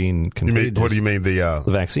you from being contagious. What do you mean the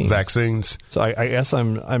vaccines? Vaccines. So I guess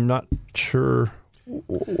I'm not sure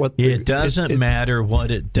what It doesn't matter what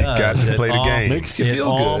it does. got to It play the all- game. Makes you it feel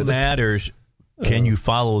all good. matters. Can you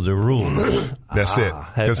follow the rules? That's it.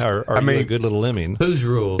 'Cause, Are you a good little lemming? Whose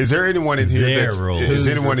rules? is there anyone in here Their rules. is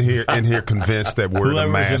anyone here in here convinced that wearing a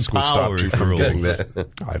Whoever's mask will stop you empowered from rules. getting that?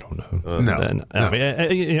 I don't know. No. And, I mean,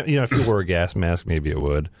 if you wore a gas mask, maybe it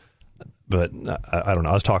would. But I don't know.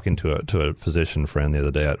 I was talking to a physician friend the other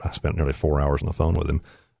day. I spent nearly 4 hours on the phone with him,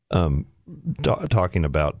 talking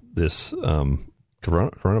about this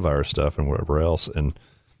coronavirus stuff and whatever else. And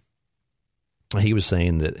he was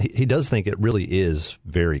saying that he does think it really is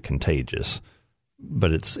very contagious,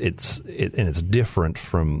 but it's different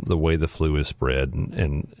from the way the flu is spread,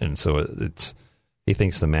 and so he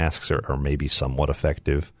thinks the masks are maybe somewhat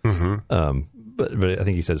effective. Mm-hmm. But I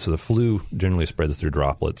think he said so. The flu generally spreads through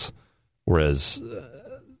droplets, whereas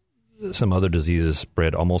some other diseases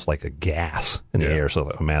spread almost like a gas in the air. So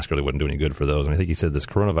a mask really wouldn't do any good for those. And I think he said this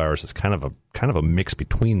coronavirus is kind of a mix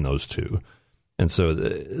between those two. And so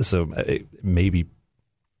it may be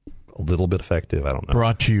a little bit effective. I don't know.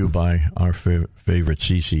 Brought to you by our favorite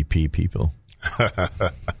CCP people.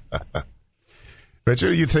 But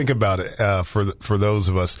you think about it for those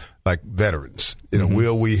of us like veterans.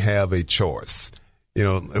 Will we have a choice?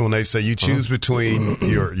 When they say you choose between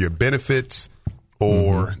your benefits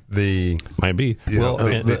or the might be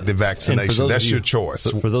the vaccination, that's your choice.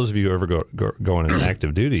 For those of you who ever go on an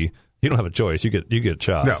active duty, you don't have a choice. You get a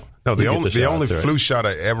shot. No. The only flu shot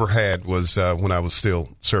I ever had was when I was still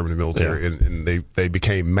serving the military, and they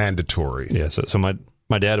became mandatory. Yeah. So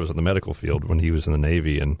my dad was in the medical field when he was in the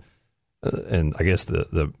Navy, and I guess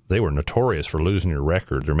they were notorious for losing your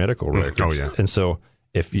medical records. Oh yeah. And so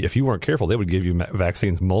if you weren't careful, they would give you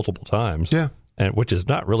vaccines multiple times. Yeah. And which is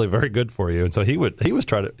not really very good for you. And so he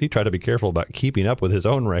tried to be careful about keeping up with his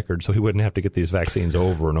own record, so he wouldn't have to get these vaccines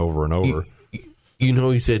over and over and over.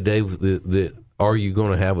 He said, Dave, that are you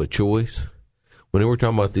going to have a choice? When we're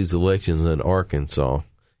talking about these elections in Arkansas,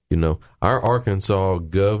 our Arkansas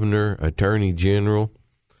governor, attorney general,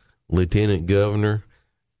 lieutenant governor,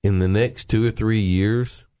 in the next 2 or 3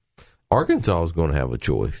 years, Arkansas is going to have a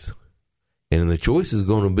choice. And the choice is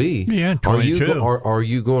going to be, are you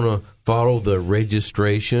going to follow the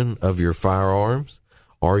registration of your firearms?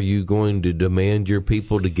 Are you going to demand your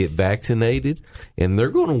people to get vaccinated? And they're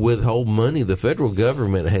going to withhold money. The federal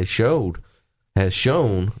government has shown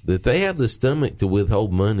that they have the stomach to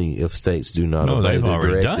withhold money if states do not obey the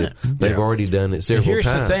directive. They've already done it several times.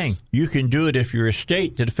 Here's the thing. You can do it if you're a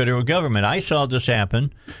state to the federal government. I saw this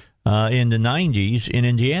happen in the 90s in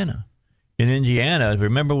Indiana. In Indiana,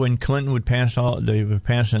 remember when Clinton would they were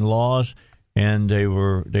passing laws and they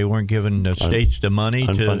weren't giving the states the money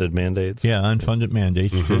unfunded mandates. Yeah, unfunded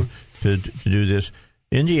mandates to do this.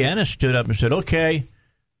 Indiana stood up and said, "Okay,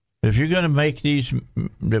 if you're going to make these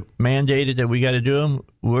mandated that we got to do them,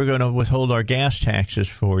 we're going to withhold our gas taxes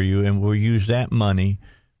for you, and we'll use that money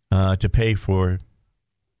to pay for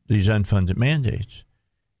these unfunded mandates."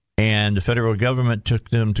 And the federal government took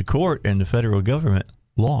them to court, and the federal government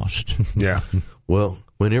lost. Yeah. Well,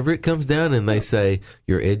 whenever it comes down and they say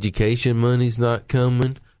your education money's not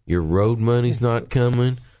coming, your road money's not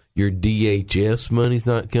coming, your DHS money's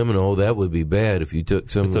not coming, that would be bad if you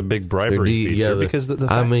took some. It's a big bribery feature because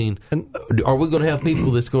are we going to have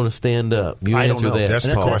people that's going to stand up? You I answer don't know. that. That's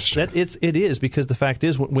the question. It is because the fact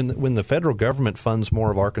is when the federal government funds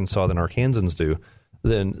more of Arkansas than Arkansans do,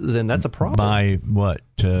 then that's a problem. By what?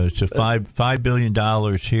 So $5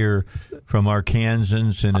 billion here from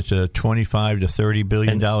Arkansans, and it's a $25 to $30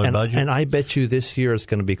 billion budget. And I bet you this year it's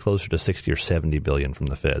going to be closer to $60 or $70 billion from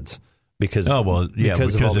the feds because because of all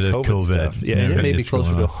the COVID stuff. Yeah, and it may be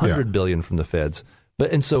closer to $100 billion from the feds.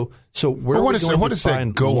 But so where what is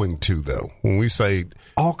that going to though? When we say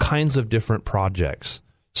all kinds of different projects.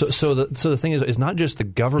 So the thing is, it's not just the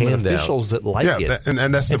government officials that like it, and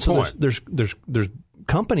that's the point. There's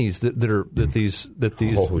companies that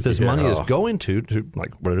this money is going to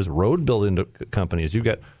like where there's road building companies. You've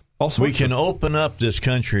got all sorts. We can open up this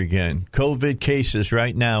country again. COVID cases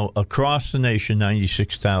right now across the nation,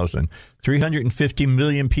 96,000. 350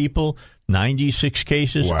 million people, 96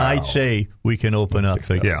 cases, Wow. I'd say we can open up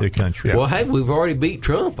the country. Yeah. Well, hey, we've already beat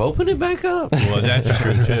Trump. Open it back up. Well, that's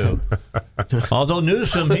true, too. Although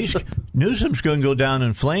Newsom's going to go down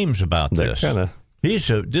in flames about this.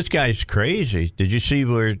 This guy's crazy. Did you see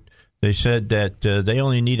where they said that they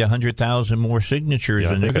only need 100,000 more signatures,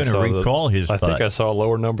 and they're going to recall his butt? I think I saw a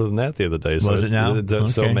lower number than that the other day. So Was it now?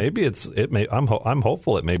 So Okay. maybe I'm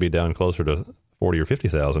hopeful it may be down closer to 40 or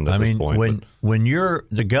 50,000 at this point. When you're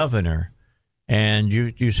the governor and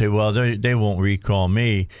you say, well, they won't recall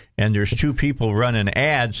me, and there's two people running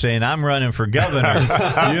ads saying, I'm running for governor,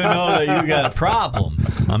 you know that you got a problem.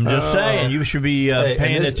 I'm just saying, you should be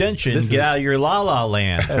paying attention. Get out of your la-la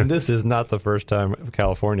land. And this is not the first time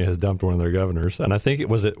California has dumped one of their governors. And I think it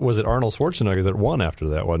was Arnold Schwarzenegger that won after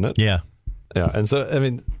that, wasn't it? Yeah. Yeah. And so, I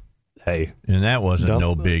mean, hey. And that wasn't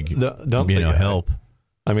no big help.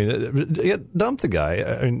 I mean, dump the guy.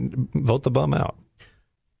 I mean, vote the bum out.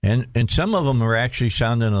 And some of them are actually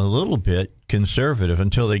sounding a little bit conservative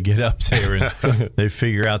until they get up there and they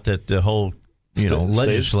figure out that the whole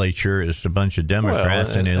legislature is a bunch of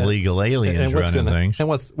Democrats and illegal aliens running things. And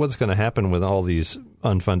what's going to happen with all these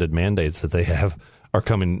unfunded mandates that they have are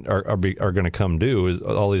going to come due is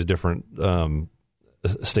all these different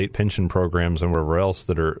state pension programs and wherever else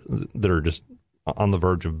that are just on the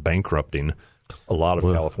verge of bankrupting a lot of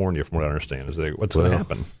California, from what I understand, is what's going to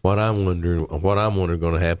happen. What I'm wondering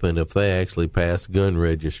going to happen if they actually pass gun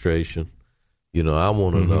registration. I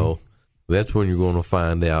want to know. That's when you're going to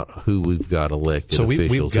find out who we've got elected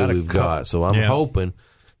officials, who we've got. So I'm hoping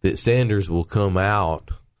that Sanders will come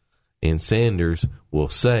out and Sanders will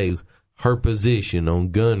say her position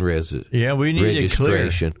on gun registration. We need it clear.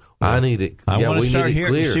 I need it. I want to start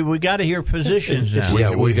hearing. Clear. See, we got to hear positions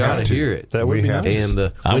now. We got to hear it. That would be nice. And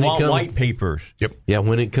I want white papers. Yep. Yeah,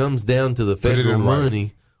 when it comes down to the federal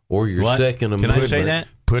money or your Second Amendment. Can I say that?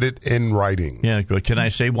 Put it in writing. Yeah, can I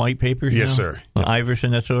say white papers? Yes, now? sir.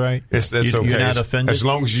 Iverson, that's all right? That's okay. You're not offended? As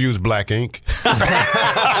long as you use black ink.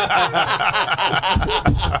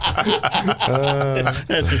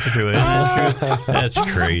 That's true.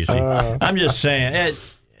 That's crazy. I'm just saying.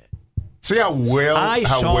 See how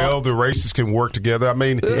well the races can work together? I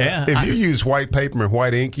mean, if you use white paper and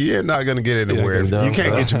white ink, you're not going to get anywhere. You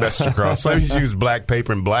can't get your message across. So you use black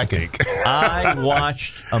paper and black ink. I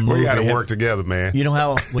watched a movie. We got to work together, man. You know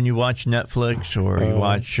how when you watch Netflix or you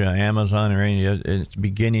watch Amazon or any, at the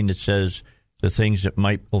beginning it says the things that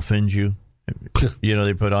might offend you?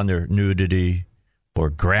 They put on their nudity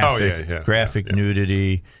or graphic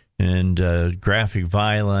nudity and graphic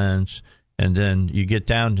violence. And then you get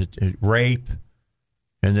down to rape,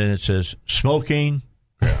 and then it says smoking.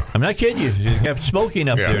 I'm not kidding you. You have smoking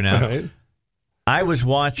up there now. Right. I was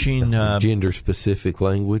watching gender-specific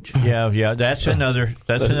language. Yeah, that's another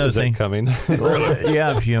thing coming.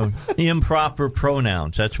 Improper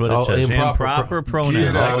pronouns. That's what it says. Improper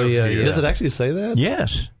pronouns. Does it actually say that?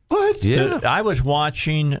 Yes. What? Yeah. I was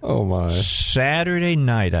watching. Saturday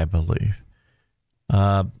night, I believe.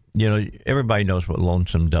 Everybody knows what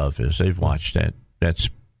Lonesome Dove is. They've watched that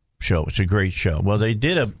show. It's a great show. Well, they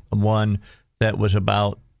did one that was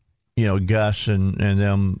about, Gus and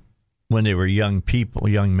them when they were young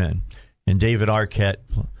men. And David Arquette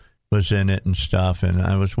was in it and stuff. And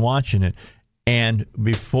I was watching it. And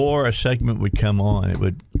before a segment would come on, it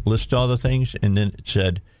would list all the things. And then it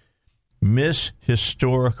said, Miss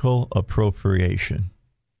Historical Appropriation,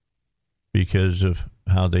 because of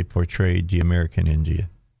how they portrayed the American Indian.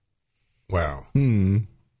 Wow. I'm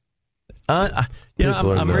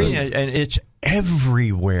reading it, and it's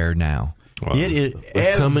everywhere now. Wow. It is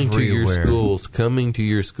everywhere. Coming to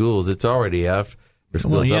your schools. It's already out.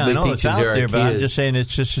 Well, I know it's out there, but I'm just saying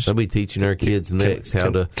it's just. I'll be teaching our kids next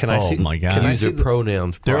how to. My God! Use their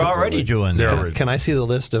pronouns. They're already doing that. Can I see the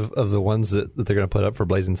list of the ones that they're going to put up for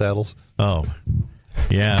Blazing Saddles? Oh.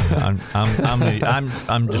 Yeah, I'm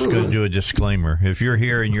just going to do a disclaimer. If you're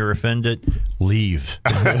here and you're offended, leave.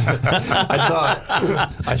 I saw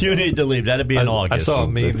it. You need to leave. That'd be in August. I saw a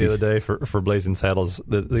meme the other day for Blazing Saddles.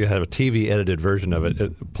 They have a TV edited version of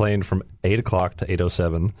it playing from 8 o'clock to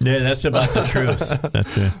 8:07. Yeah, that's about the truth.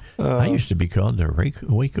 I used to be called the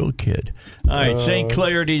Waco Kid. All right, St.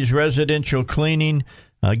 Clarity's residential cleaning.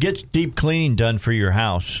 Get deep cleaning done for your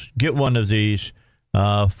house. Get one of these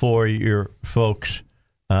for your folks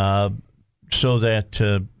so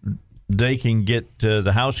that they can get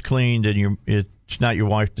the house cleaned and it's not your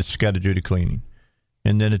wife that's got to do the cleaning.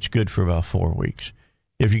 And then it's good for about 4 weeks.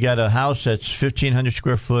 If you got a house that's 1,500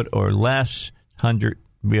 square foot or less, be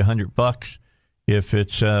 $100. If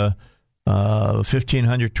it's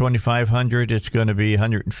 1,500, 2,500, it's going to be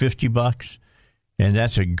 $150. And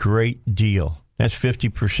that's a great deal. That's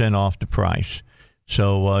 50% off the price.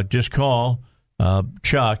 So just call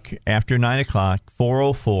Chuck after 9 o'clock,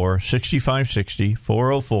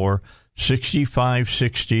 404-6560,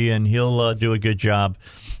 404-6560, and he'll do a good job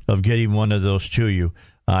of getting one of those to you.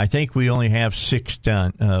 I think we only have 6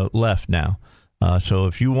 left now. So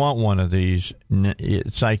if you want one of these,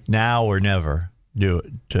 it's like now or never. Do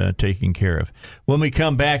it, taken care of. When we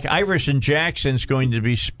come back, Iverson Jackson's going to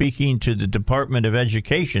be speaking to the Department of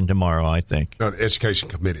Education tomorrow, I think. No, the Education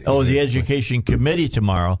Committee. Oh, the Education Committee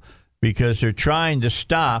tomorrow, because they're trying to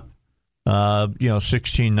stop,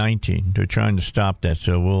 1619. They're trying to stop that.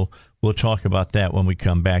 So we'll talk about that when we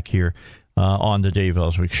come back here on the Dave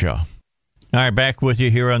Elswick Show. All right, back with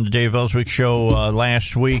you here on the Dave Elswick Show.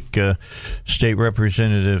 Last week, State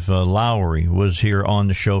Representative Lowry was here on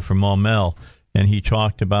the show from Maumelle, and he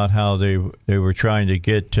talked about how they were trying to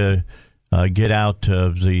get out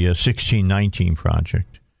of the 1619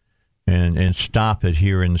 project and stop it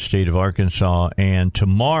here in the state of Arkansas. And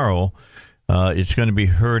tomorrow, it's going to be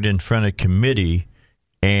heard in front of committee,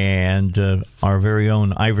 and our very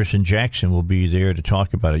own Iverson Jackson will be there to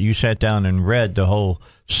talk about it. You sat down and read the whole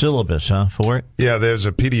syllabus, for it? Yeah, there's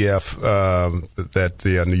a PDF that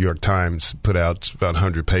the New York Times put out. It's about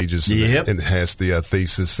 100 pages. Yep. And it has the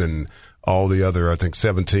thesis and all the other, I think,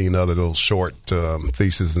 17 other little short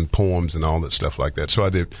theses and poems and all that stuff like that. So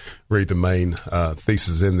I did read the main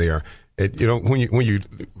thesis in there. When you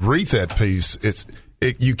read that piece,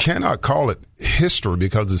 you cannot call it history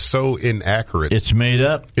because it's so inaccurate. It's made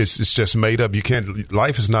up. It's just made up. You can't.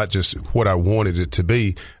 Life is not just what I wanted it to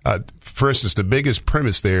be. For instance, the biggest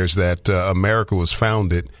premise there is that America was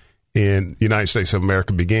founded in the United States of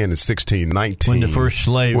America began in 1619 when the first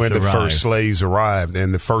slaves arrived,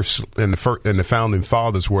 and the founding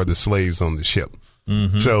fathers were the slaves on the ship.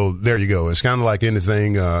 Mm-hmm. So there you go. It's kind of like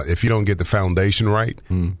anything. If you don't get the foundation right,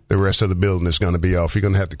 the rest of the building is going to be off. You're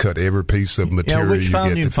going to have to cut every piece of material. Which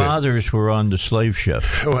founding fathers were on the slave ship?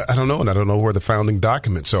 Well, I don't know, and I don't know where the founding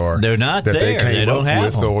documents are. They're not that there. They don't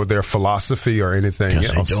have them. or their philosophy or anything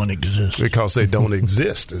else. They don't exist. Because they don't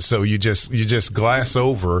exist. And so you just glass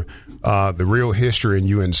over the real history, and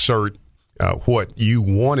you insert what you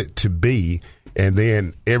want it to be. And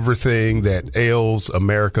then everything that ails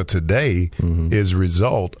America today is a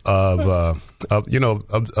result of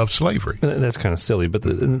slavery. And that's kind of silly. But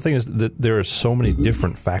the thing is that there are so many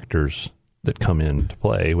different factors that come into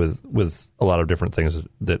play with a lot of different things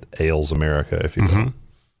that ails America, if you will.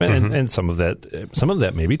 And some of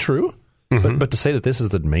that may be true. But to say that this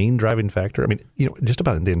is the main driving factor, I mean, just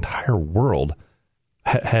about the entire world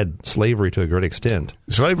had slavery to a great extent.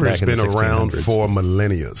 Slavery has been around for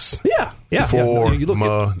millennia. Yeah.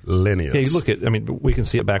 Millennia. Yeah, you look at. I mean, we can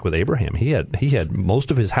see it back with Abraham. He had most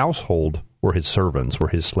of his household were his servants, were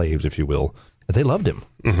his slaves, if you will. And they loved him.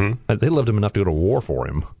 Mm-hmm. They loved him enough to go to war for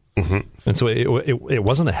him. Mm-hmm. And so it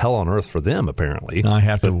wasn't a hell on earth for them, apparently. I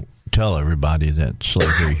have to tell everybody that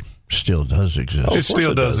slavery still does exist. It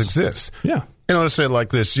still does exist. Yeah. Let's say it like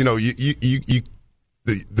this.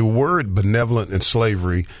 The word benevolent and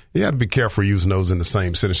slavery, you have to be careful using those in the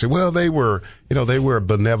same sentence. Well, they were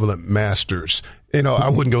benevolent masters. I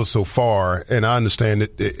wouldn't go so far, and I understand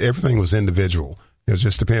that everything was individual. It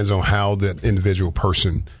just depends on how that individual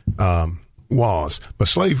person was. But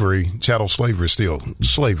chattel slavery is still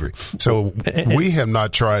slavery. So we've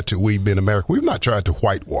not tried to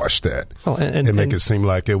whitewash that and make it seem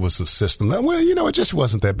like it was a system that, it just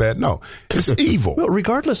wasn't that bad. No, it's evil. Well,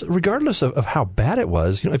 regardless of how bad it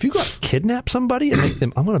was, if you go out and kidnap somebody and make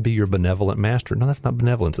them, I'm going to be your benevolent master. No, that's not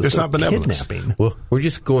benevolence. It's not benevolence. Kidnapping. Well, we're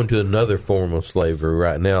just going to another form of slavery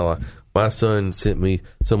right now. My son sent me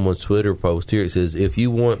someone's Twitter post here. It says, if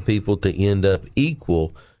you want people to end up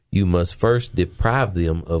equal, you must first deprive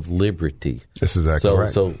them of liberty. That's exactly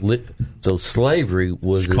right. So slavery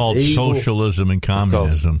was called socialism and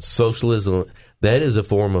communism. Socialism, that is a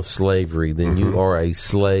form of slavery. Then you are a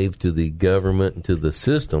slave to the government and to the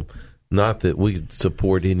system. Not that we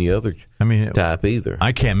support any other type either.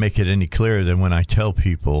 I can't make it any clearer than when I tell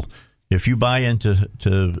people, if you buy into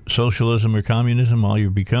socialism or communism, all you're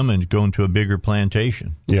becoming is going to a bigger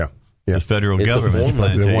plantation. Yeah. The federal government,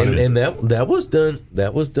 and that was done.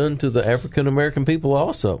 That was done to the African American people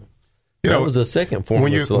also. That was a second form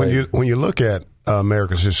of slavery. When you look at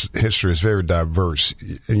America's history, it's very diverse,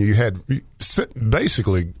 and you had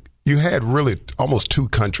really almost two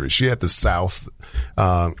countries. You had the South,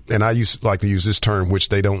 and I like to use this term, which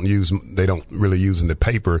they don't really use in the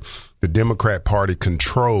paper. The Democrat Party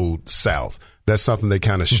controlled South. that's something they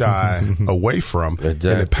kind of shy away from.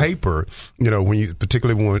 Exactly. In the paper,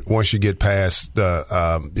 particularly once you get past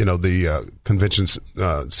the conventions,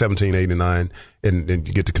 1789, and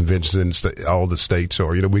you get to conventions in all the states,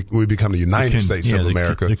 or we become the United States of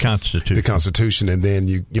America, the Constitution, and then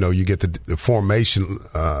you get the formation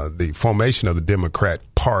of the Democrat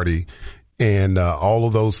Party. And all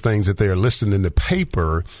of those things that they are listed in the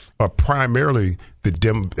paper are primarily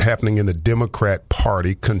happening in the Democrat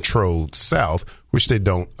Party-controlled South, which they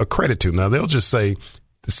don't accredit to. Now, they'll just say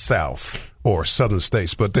the South or Southern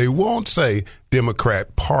states, but they won't say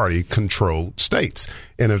Democrat Party-controlled states.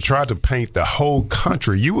 And they'll try to paint the whole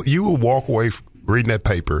country. You will walk away reading that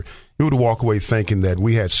paper, you would walk away thinking that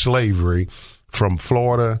we had slavery from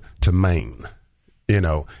Florida to Maine,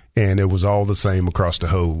 and it was all the same across the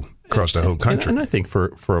whole country. And I think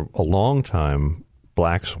for a long time,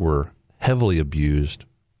 blacks were heavily abused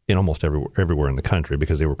in almost everywhere in the country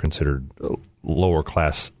because they were considered lower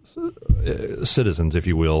class citizens, if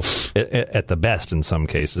you will, at the best in some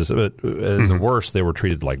cases. But at the worst, they were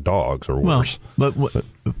treated like dogs or worse. But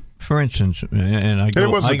for instance, and it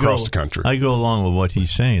wasn't across the country. I go along with what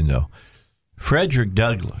he's saying, though. Frederick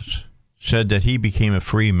Douglass said that he became a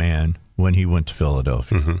free man when he went to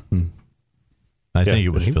Philadelphia. Mm-hmm. I think it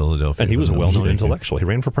was Philadelphia. And he was a well-known intellectual. He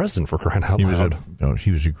ran for president, for crying out loud.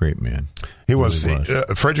 He was a great man. He was.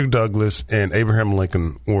 Frederick Douglass and Abraham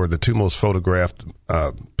Lincoln were the two most photographed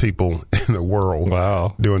people in the world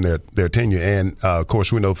during their tenure. And, of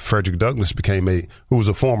course, we know Frederick Douglass who was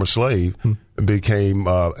a former slave, became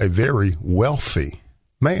a very wealthy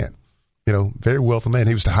man. Very wealthy man.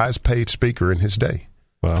 He was the highest paid speaker in his day.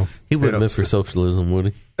 Wow. He wouldn't meant for socialism, would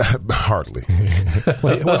he? Hardly.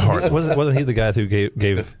 Wasn't he the guy who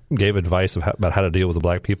gave advice about how to deal with the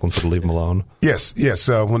black people instead of leave them alone? Yes.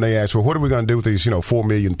 When they asked, well, what are we going to do with these 4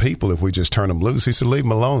 million people if we just turn them loose? He said, leave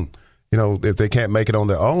them alone. If they can't make it on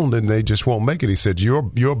their own, then they just won't make it. He said,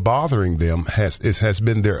 you're bothering them. Has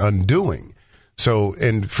been their undoing. So,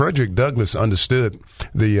 and Frederick Douglass understood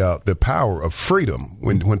the power of freedom.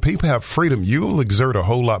 When people have freedom, you will exert a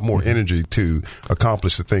whole lot more energy to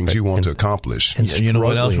accomplish the things you want to accomplish. And you know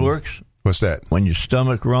what else works? What's that? When your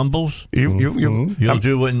stomach rumbles, you'll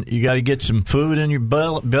do when you got to get some food in your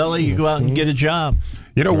belly. You go out and get a job.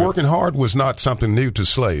 Working hard was not something new to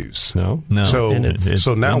slaves. No.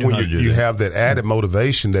 So now when you have that added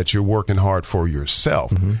motivation that you're working hard for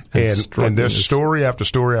yourself, and there's story after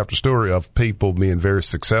story after story of people being very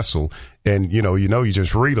successful. And you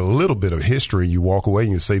just read a little bit of history, you walk away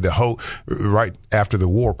and you see the whole right after the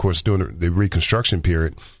war, of course, during the Reconstruction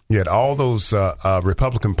period. You had all those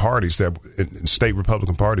Republican parties state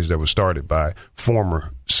Republican parties that were started by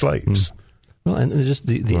former slaves. Well, and just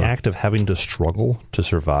the act of having to struggle to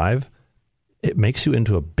survive, it makes you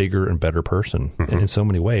into a bigger and better person in so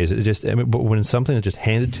many ways. But when it's something that's just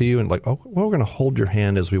handed to you and like, we're going to hold your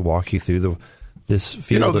hand as we walk you through this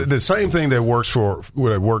field. The same thing that worked for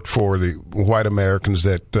the white Americans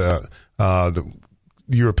that the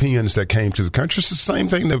Europeans that came to the country. It's the same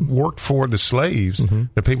thing that worked for the slaves,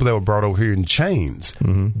 the people that were brought over here in chains.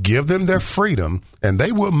 Give them their freedom, and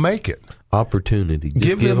they will make it. Opportunity.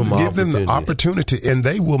 Give them the opportunity, and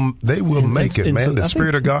they will make it. Man, the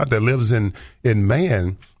Spirit of God that lives in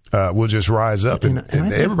man will just rise up, and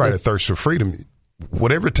everybody that thirsts for freedom,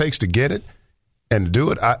 whatever it takes to get it and to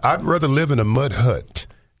do it. I'd rather live in a mud hut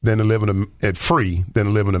than to live than to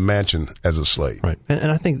live in a mansion as a slave. Right,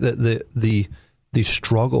 and I think that the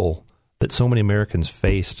struggle that so many Americans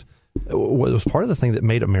faced was part of the thing that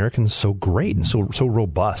made Americans so great and so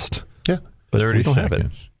robust. Yeah, but we don't have it.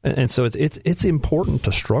 And so it's important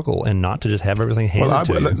to struggle and not to just have everything handed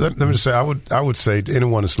to you. Let me just say, I would say to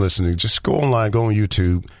anyone that's listening, just go online, go on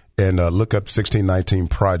YouTube, and look up 1619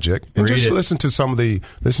 Project, and listen to some of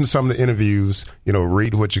the interviews.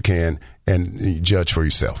 Read what you can and judge for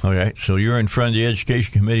yourself. Okay, so you're in front of the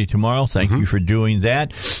Education Committee tomorrow. Thank you for doing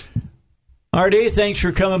that. R.D., thanks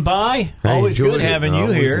for coming by. Always good having you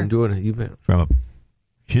here. Enjoyed it. You bet. From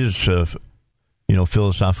his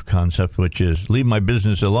philosophical concept, which is leave my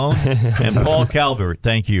business alone. And Paul Calvert,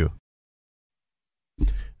 thank you. All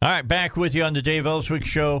right, back with you on the Dave Elswick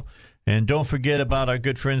Show. And don't forget about our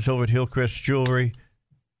good friends over at Hillcrest Jewelry.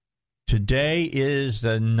 Today is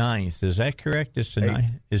the 9th. Is that correct? It's the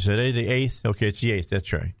 9th. Is today the 8th? Okay, it's the 8th.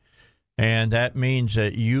 That's right. And that means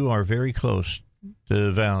that you are very close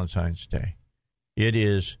to Valentine's Day. It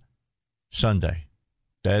is Sunday.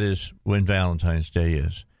 That is when Valentine's Day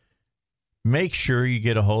is. Make sure you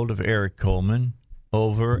get a hold of Eric Coleman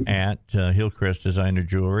over at Hillcrest Designer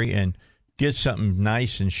Jewelry and get something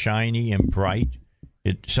nice and shiny and bright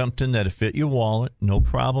It's something that'll fit your wallet. No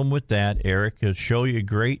problem with that. Eric will show you a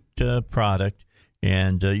great product,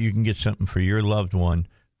 and you can get something for your loved one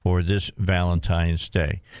for this Valentine's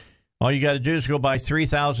Day. All you got to do is go by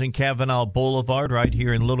 3000 Kavanaugh Boulevard right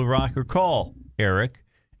here in Little Rock, or call Eric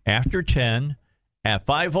after 10 at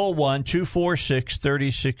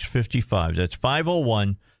 501-246-3655. That's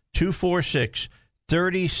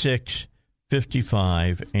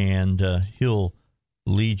 501-246-3655, and he'll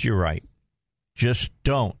lead you right. Just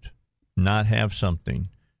don't not have something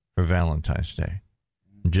for Valentine's Day.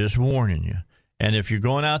 I'm just warning you. And if you're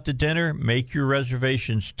going out to dinner, make your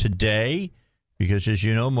reservations today, because as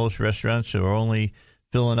you know, most restaurants are only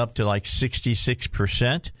filling up to like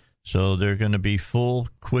 66%. So they're going to be full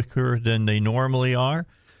quicker than they normally are.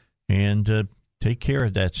 And take care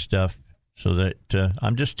of that stuff so that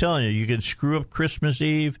I'm just telling you, you can screw up Christmas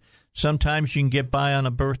Eve. Sometimes you can get by on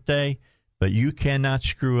a birthday, but you cannot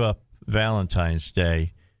screw up Valentine's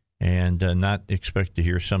Day and not expect to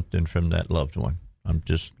hear something from that loved one. I'm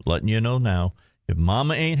just letting you know now. If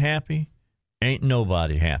mama ain't happy, ain't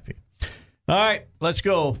nobody happy. All right, let's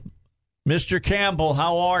go. Mr. Campbell,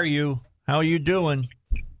 how are you? How are you doing?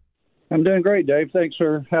 I'm doing great, Dave. Thanks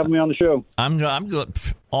for having me on the show. I'm good.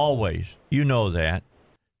 Always. You know that.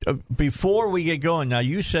 Before we get going, now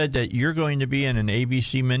you said that you're going to be in an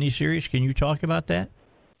ABC miniseries. Can you talk about that?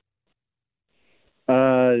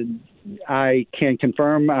 I can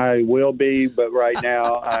confirm I will be, but right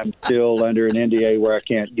now I'm still under an NDA where I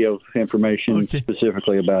can't give information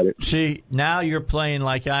specifically about it. See, now you're playing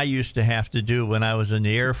like I used to have to do when I was in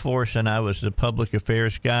the Air Force and I was the public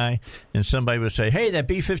affairs guy, and somebody would say, hey, that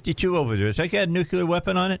B-52 over there, has that got a nuclear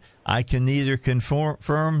weapon on it? I can neither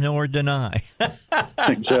confirm nor deny.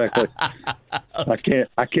 Exactly.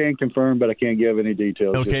 I can't confirm, but I can't give any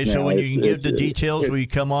details. Okay, so when you can give the details, will you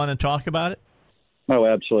come on and talk about it? Oh,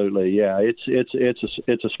 absolutely. Yeah,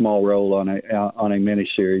 it's a small role on a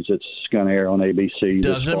miniseries. It's going to air on ABC.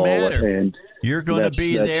 Doesn't matter. And you're going to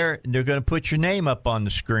be there. They're going to put your name up on the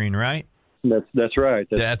screen, right? That's right.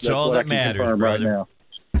 That's all that matters, brother. Right now.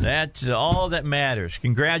 That's all that matters.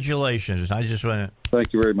 Congratulations. I just want to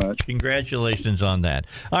thank you very much. Congratulations on that.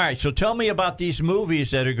 All right. So tell me about these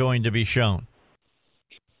movies that are going to be shown.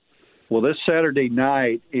 Well, this Saturday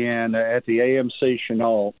night at the AMC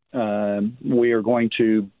Chenault, we are going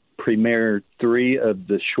to premiere 3 of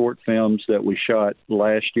the short films that we shot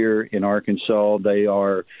last year in Arkansas. They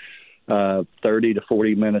are 30 to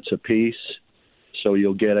 40 minutes apiece, so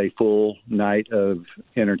you'll get a full night of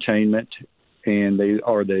entertainment. And they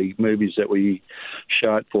are the movies that we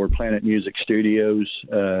shot for Planet Music Studios,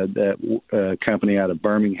 that company out of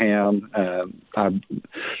Birmingham. I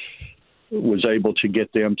was able to get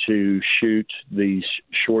them to shoot these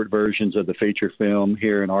short versions of the feature film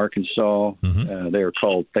here in Arkansas. Mm-hmm. They are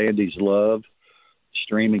called Thandy's Love,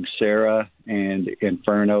 Streaming Sarah, and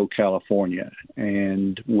Inferno, California.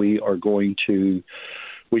 And we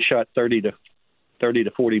shot 30 to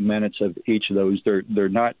 40 minutes of each of those. They're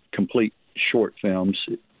not complete short films.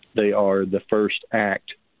 They are the first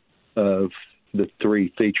act of the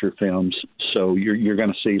 3 feature films. So you're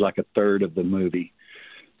going to see like a third of the movie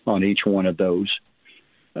on each one of those.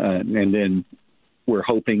 And then we're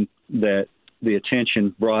hoping that the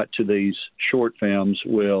attention brought to these short films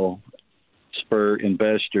will spur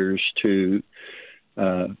investors to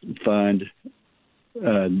fund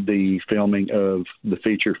the filming of the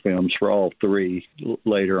feature films for all 3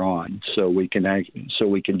 later on, so we can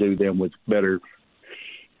do them with better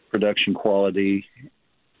production quality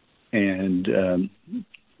and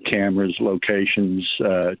cameras, locations,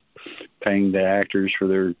 paying the actors for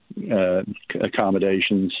their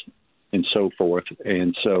accommodations and so forth.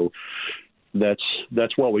 And so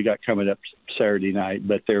that's what we got coming up Saturday night.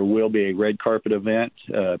 But there will be a red carpet event.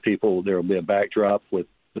 There will be a backdrop with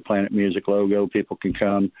the Planet Music logo. People can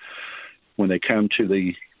come. When they come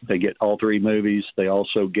they get all 3 movies. They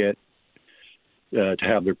also get to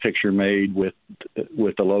have their picture made with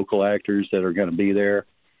the local actors that are going to be there.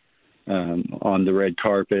 On the red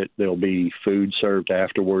carpet, there'll be food served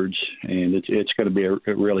afterwards, and it's going to be a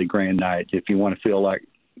really grand night. If you want to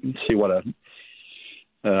see what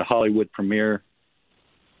a Hollywood premiere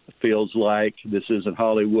feels like, this isn't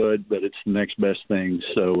Hollywood, but it's the next best thing.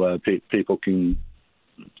 So people can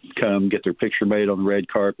come get their picture made on the red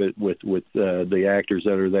carpet with the actors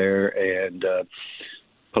that are there, and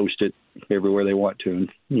post it everywhere they want to,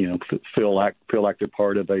 and feel like they're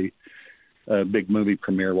part of a big movie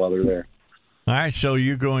premiere while they're there. All right, so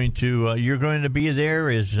you're going to be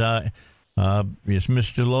there. Is Mr.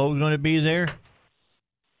 Lowe going to be there?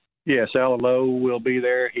 Yes, Alan Lowe will be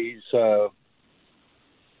there. He's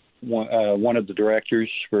one of the directors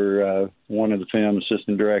for one of the film,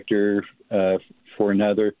 assistant director for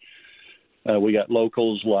another. We got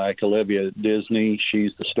locals like Olivia Disney.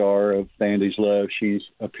 She's the star of Thandie's Love. She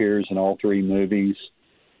appears in all 3 movies.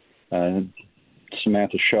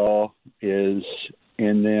 Samantha Shaw is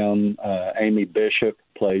in them. Amy Bishop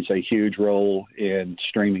plays a huge role in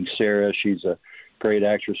Streaming Sarah. She's a great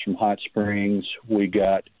actress from Hot Springs. We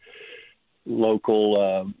got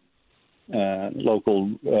local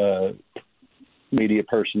media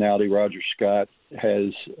personality Roger Scott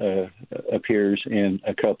appears in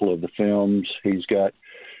a couple of the films. He's got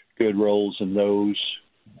good roles in those.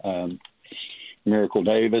 Miracle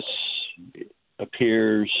Davis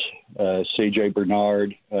appears, C.J.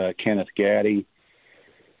 Bernard, Kenneth Gaddy,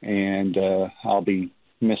 and I'll be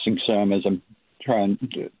missing some as I'm trying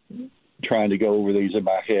to go over these in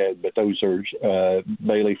my head, but those are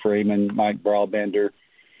Bailey Freeman, Mike Brabender.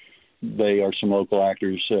 They are some local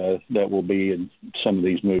actors that will be in some of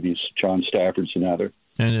these movies. John Stafford's another.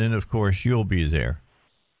 And then, of course, you'll be there.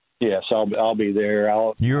 Yes, I'll be there.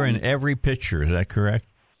 You're in every picture, is that correct?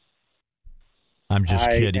 I'm just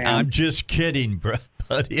kidding. I'm just kidding,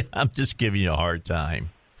 buddy. I'm just giving you a hard time.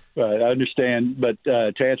 Right, I understand. But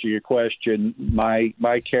to answer your question, my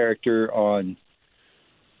character on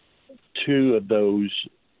 2 of those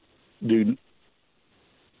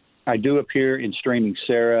I do appear in Streaming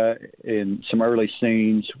Sarah in some early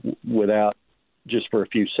scenes without just for a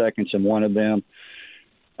few seconds in one of them.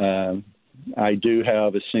 I do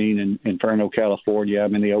have a scene in Inferno, California.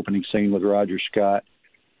 I'm in the opening scene with Roger Scott.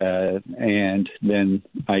 And then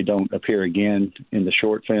I don't appear again in the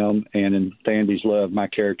short film. And in Thandie's Love, my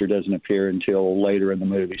character doesn't appear until later in the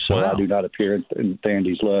movie. So wow. I do not appear in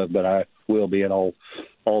Thandie's Love, but I will be in all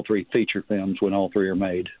 3 feature films when all 3 are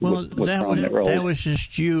made. Well, that was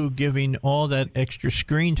just you giving all that extra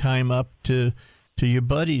screen time up to your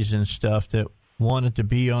buddies and stuff that wanted to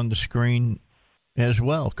be on the screen as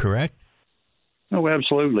well, correct? Oh,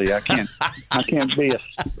 absolutely. I can't be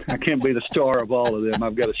the star of all of them.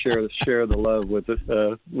 I've got to share the love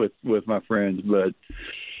with my friends. But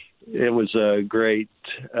it was a great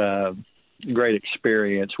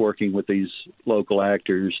experience working with these local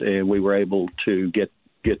actors, and we were able to get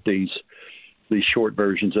these short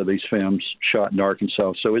versions of these films shot in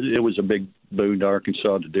Arkansas. So it was a big boon to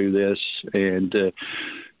Arkansas to do this, and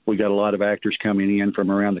we got a lot of actors coming in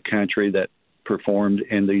from around the country that performed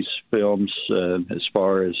in these films. As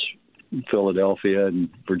far as Philadelphia and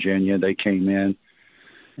Virginia, they came in,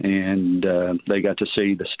 and they got to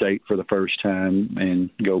see the state for the first time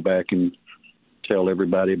and go back and tell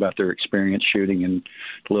everybody about their experience shooting in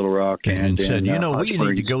Little Rock and said, we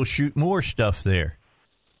need to go shoot more stuff there.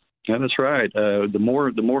 Yeah, that's right. The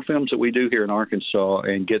more films that we do here in Arkansas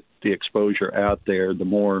and get the exposure out there,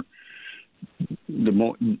 the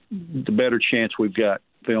better chance we've got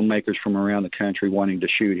filmmakers from around the country wanting to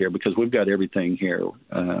shoot here, because we've got everything here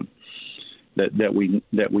that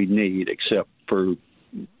we need, except for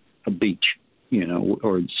a beach,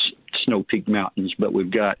 or Snow Peak Mountains. But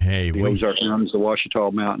we've got the Ozark Mountains, the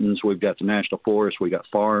Ouachita Mountains. We've got the National Forest. We got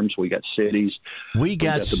farms. We got cities. We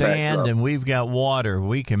got sand and we've got water.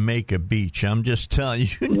 We can make a beach. I'm just telling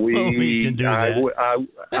you, we can do that.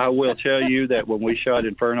 I will tell you that when we shot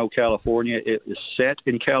Inferno, California, it is set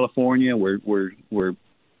in California. We're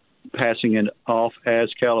passing it off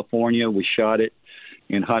as California. We shot it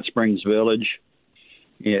in Hot Springs Village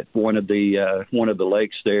at one of the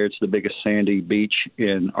lakes there. It's the biggest sandy beach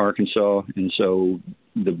in Arkansas, and so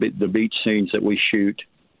the beach scenes that we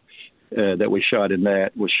shot in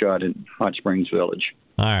that was shot in Hot Springs Village.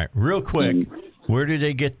 All right, real quick, where do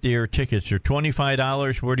they get their tickets? They're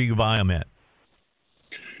 $25. Where do you buy them at?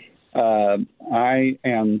 I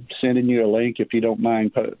am sending you a link if you don't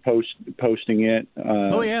mind posting it.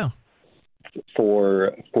 Oh yeah.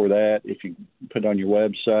 For that, if you put it on your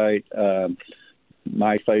website,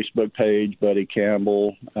 my Facebook page, Buddy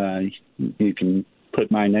Campbell, you can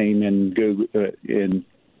put my name in Google in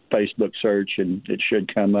Facebook search, and it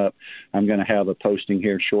should come up. I'm going to have a posting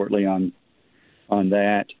here shortly on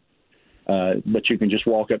that. But you can just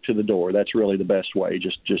walk up to the door. That's really the best way.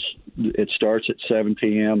 Just it starts at 7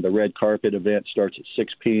 p.m. The red carpet event starts at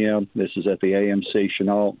 6 p.m. This is at the AMC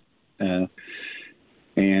Chenault.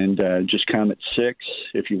 And just come at 6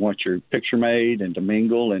 if you want your picture made and to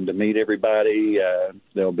mingle and to meet everybody.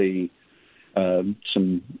 There'll be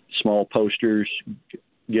some small posters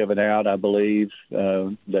given out, I believe,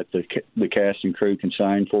 that the cast and crew can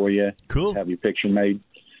sign for you. Cool. Have your picture made.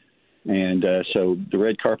 And so the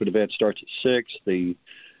red carpet event starts at 6. The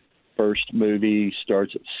first movie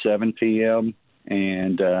starts at 7 p.m.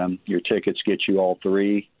 And your tickets get you all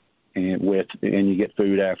 3 and you get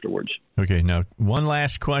food afterwards. Okay, now one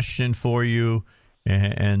last question for you,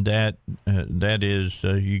 and that is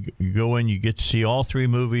you go in, you get to see all three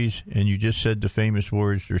movies, and you just said the famous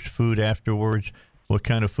words, there's food afterwards. What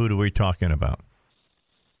kind of food are we talking about?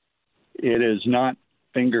 It is not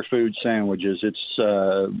finger food sandwiches. It's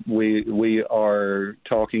we are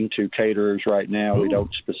talking to caterers right now. Ooh. We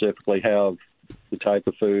don't specifically have the type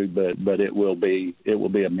of food, but it will be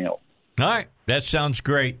a meal. All right, that sounds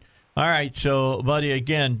great. All right, so, buddy,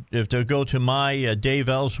 again, if they go to my Dave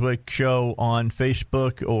Elswick show on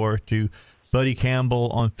Facebook or to Buddy Campbell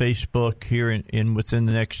on Facebook here in within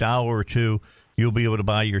the next hour or two, you'll be able to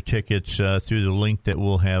buy your tickets through the link that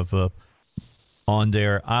we'll have on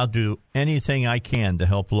there. I'll do anything I can to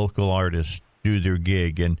help local artists do their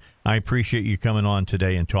gig, and I appreciate you coming on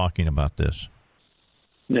today and talking about this.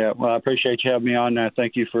 Yeah, well, I appreciate you having me on.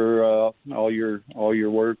 Thank you for all your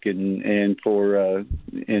work and for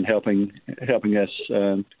in helping us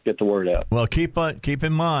get the word out. Well, keep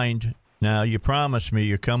in mind now. You promised me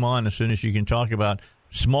you come on as soon as you can talk about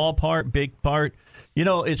small part, big part. You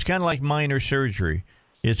know, it's kind of like minor surgery.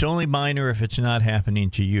 It's only minor if it's not happening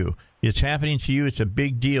to you. It's happening to you. It's a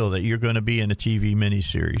big deal that you're going to be in a TV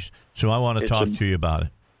miniseries. So I want to talk to you about it.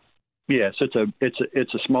 Yes,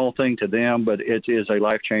 it's a small thing to them, but it is a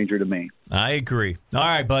life changer to me. I agree. All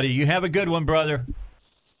right, buddy. You have a good one, brother.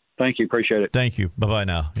 Thank you. Appreciate it. Thank you. Bye-bye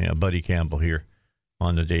now. Yeah, Buddy Campbell here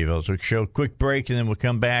on the Dave Elswick Show. Quick break, and then we'll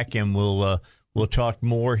come back, and we'll talk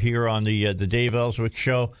more here on the Dave Elswick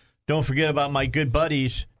Show. Don't forget about my good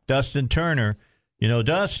buddies, Dustin Turner. You know,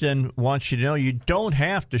 Dustin wants you to know you don't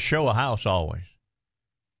have to show a house always.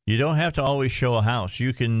 You don't have to always show a house.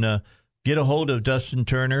 You can get a hold of Dustin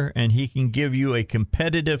Turner, and he can give you a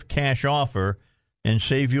competitive cash offer and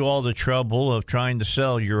save you all the trouble of trying to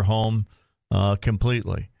sell your home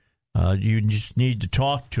completely. You just need to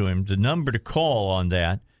talk to him. The number to call on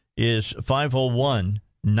that is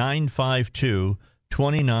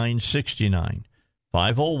 501-952-2969.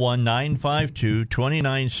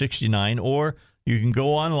 501-952-2969, or you can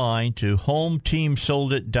go online to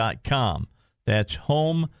HomeTeamSoldIt.com. That's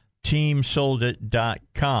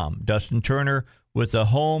HomeTeamSoldIt.com. Dustin Turner with the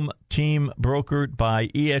Home Team brokered by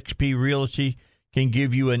eXp Realty can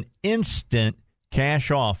give you an instant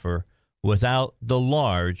cash offer without the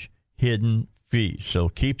large hidden fees. So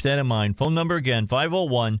keep that in mind. Phone number again,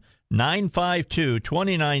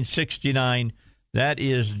 501-952-2969. That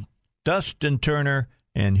is Dustin Turner,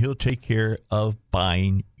 and he'll take care of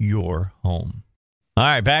buying your home. All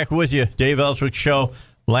right, back with you. Dave Elswick Show.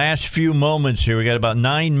 Last few moments here. We got about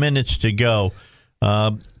 9 minutes to go.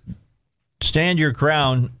 Stand your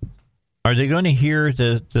ground. Are they going to hear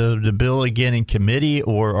the bill again in committee,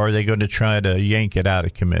 or are they going to try to yank it out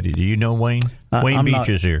of committee? Do you know, Wayne? Wayne Beach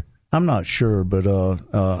is here. I'm not sure, but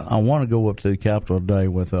I want to go up to the Capitol today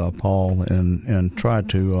with Paul and try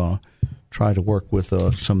to work with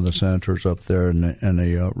some of the senators up there and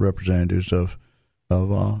the representatives of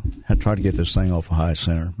try to get this thing off of High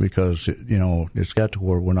Center, because it's got to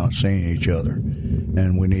where we're not seeing each other,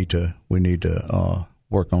 and we need to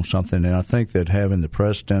work on something. And I think that having the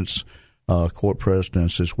precedents, court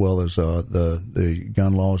precedents, as well as the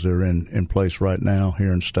gun laws that are in place right now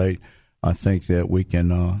here in the state, I think that we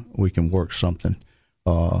can work something.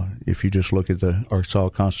 If you just look at the Arkansas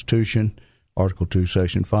Constitution, Article 2,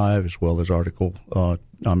 Section 5, as well as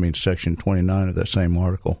Section 29 of that same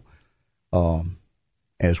article,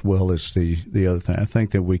 as well as the other thing, I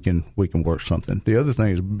think that we can work something. The other thing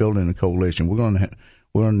is building a coalition. We're going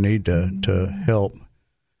to need to help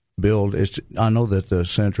build. I know that the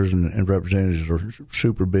senators and representatives are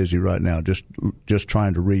super busy right now, just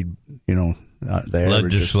trying to read. The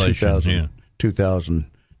average is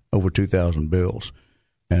 2,000 over 2,000 bills,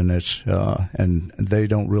 and it's and they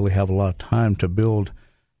don't really have a lot of time to build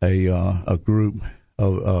a group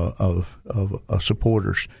of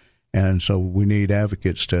supporters. And so we need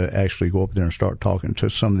advocates to actually go up there and start talking to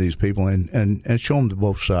some of these people and show them the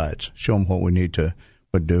both sides, show them what we need to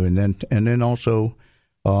do, and then also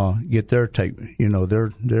get their take,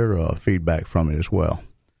 their feedback from it as well.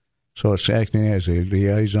 So it's acting as a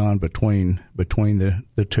liaison between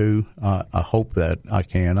the two. I hope that I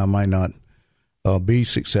can. I might not be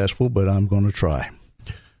successful, but I'm going to try.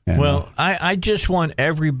 And, I just want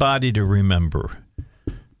everybody to remember,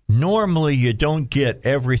 normally you don't get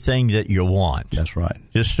everything that you want. That's right.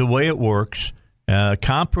 Just the way it works.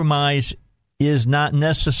 Compromise is not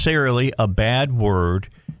necessarily a bad word,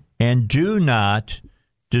 and do not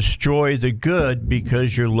destroy the good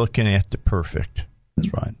because you're looking at the perfect.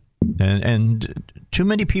 That's right. And too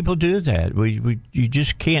many people do that. You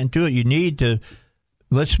just can't do it. You need to,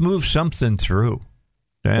 let's move something through.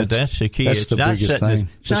 That's the key. That's it's the not biggest setting thing.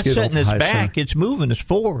 It's not setting us back. It's moving us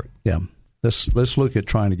forward. Yeah. Let's look at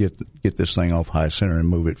trying to get this thing off high center and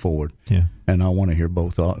move it forward. Yeah. And I want to hear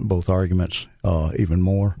both arguments even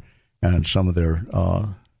more, and some of their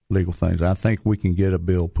legal things. I think we can get a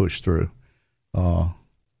bill pushed through.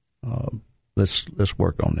 Let's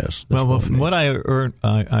work on this. Well, from what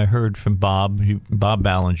I heard from Bob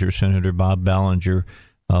Ballinger, Senator Bob Ballinger,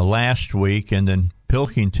 last week, and then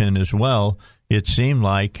Pilkington as well, it seemed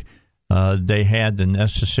like they had the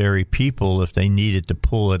necessary people if they needed to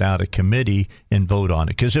pull it out of committee and vote on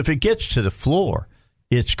it. Because if it gets to the floor,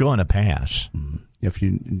 it's going to pass. If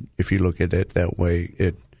you look at it that way,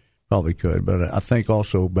 it probably could. But I think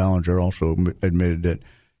also Ballinger also admitted that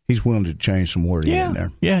he's willing to change some wording in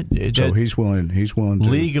there. Yeah. So he's willing to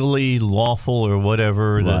legally lawful or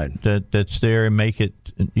whatever right. that's there, and make it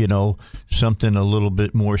something a little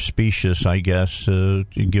bit more specious, I guess, to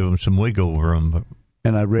give them some wiggle room.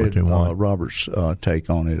 And I read Robert's take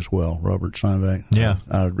on it as well. Robert Steinbeck. Yeah,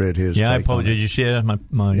 I read his. Yeah, take on did you see that?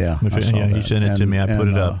 He sent it to me. I put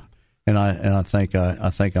it up. And I think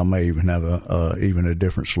I may even have a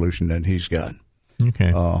different solution than he's got.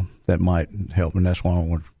 Okay. That might help, and that's why I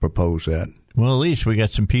want to propose that. Well, at least we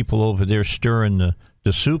got some people over there stirring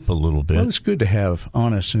the soup a little bit. Well, it's good to have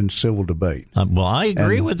honest and civil debate. Well, I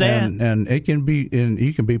agree with that. And it can be, and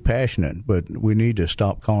you can be passionate, but we need to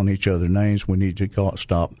stop calling each other names. We need to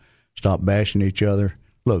stop bashing each other.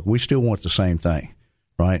 Look, we still want the same thing,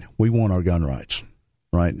 right? We want our gun rights,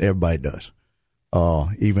 right? Everybody does.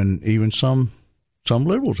 Even some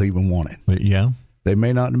liberals even want it. Yeah. They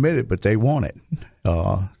may not admit it, but they want it.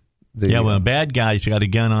 When a bad guy's got a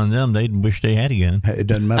gun on them, they wish they had a gun. It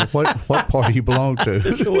doesn't matter what party you belong to.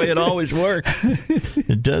 That's the way it always works.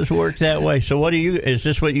 It does work that way. So is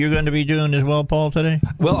this what you're going to be doing as well, Paul, today?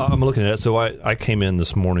 Well, I'm looking at it. So I came in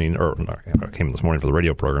this morning, for the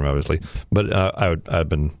radio program, obviously. But I've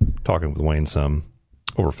been talking with Wayne some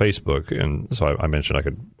over Facebook, and so I mentioned I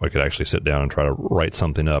could actually sit down and try to write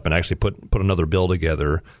something up and actually put another bill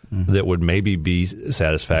together that would maybe be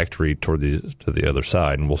satisfactory to the other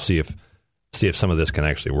side, and we'll see if some of this can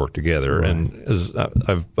actually work together. Right. And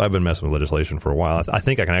I've been messing with legislation for a while. I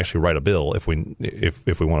think I can actually write a bill if we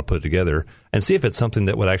want to put it together and see if it's something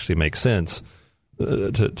that would actually make sense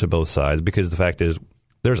to both sides. Because the fact is,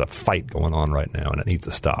 there's a fight going on right now, and it needs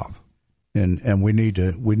to stop. And we need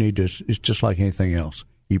to. It's just like anything else.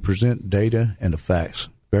 You present data and the facts,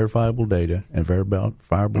 verifiable data and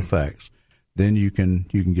verifiable facts. Then you can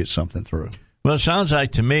get something through. Well, it sounds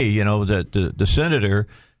like to me, that the senator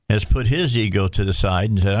has put his ego to the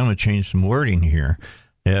side and said, "I'm going to change some wording here."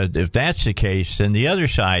 If that's the case, then the other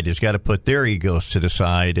side has got to put their egos to the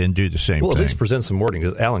side and do the same thing. Well, at least present some wording,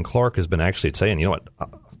 because Alan Clark has been actually saying, you know what,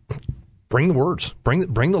 bring the words,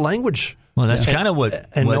 bring the language. Well, that's kind of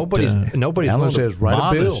what nobody's Alan says, write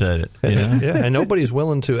a bill. Said it, and nobody's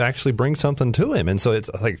willing to actually bring something to him, and so it's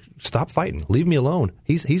like, stop fighting, leave me alone.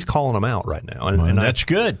 He's calling them out right now, and that's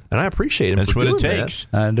good, and I appreciate him. That's for what doing it takes.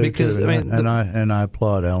 That, I do because too. I I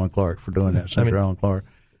applaud Alan Clark for doing that. Senator Alan Clark,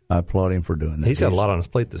 I applaud him for doing that. He's got a lot on his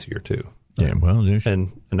plate this year too. Yeah, well,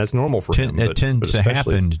 and that's normal for him. It tends to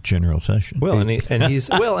happen in general session. Well, he's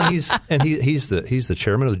the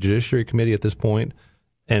chairman of the Judiciary Committee at this point.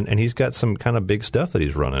 And he's got some kind of big stuff that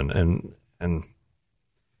he's running, and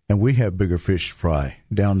we have bigger fish to fry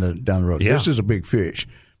down the road. Yeah. This is a big fish,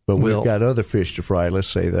 but we've got other fish to fry. Let's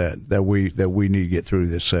say that we need to get through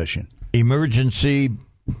this session. Emergency.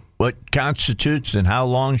 What constitutes and how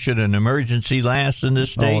long should an emergency last in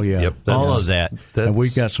this state? Oh yeah, all of that. And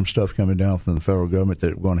we've got some stuff coming down from the federal government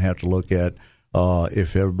that we're going to have to look at.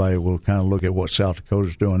 If everybody will kind of look at what South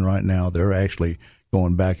Dakota's doing right now, they're actually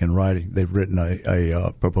going back and writing. They've written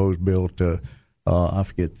a proposed bill to, I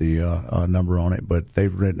forget the number on it, but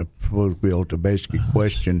they've written a proposed bill to basically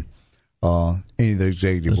question any of the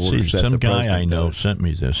executive orders. Some guy I know sent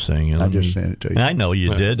me this thing. I just sent it to you. I know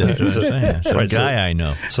you did. That's what I'm saying. Some guy I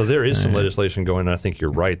know. So there is some legislation going, and I think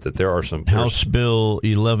you're right that there are some. House Bill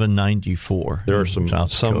 1194. There are some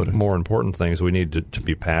more important things we need to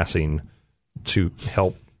be passing to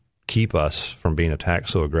help keep us from being attacked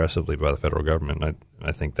so aggressively by the federal government.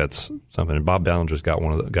 I think that's something. And Bob Ballinger's got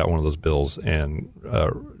one of those bills, and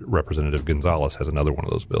Representative Gonzalez has another one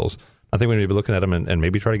of those bills. I think we need to be looking at them and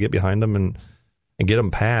maybe try to get behind them and get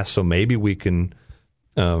them passed, so maybe we can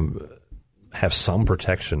have some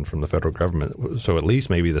protection from the federal government. So at least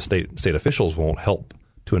maybe the state officials won't help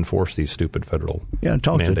to enforce these stupid federal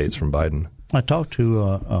mandates from Biden. I talked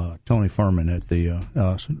to Tony Furman at the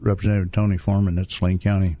Representative Tony Furman at Saline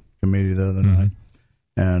County Committee the other night,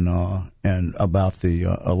 and about the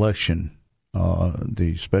election,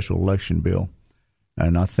 the special election bill,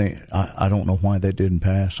 And I think I don't know why they didn't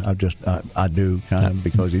pass. I do kind of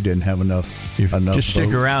because he didn't have enough. Just stick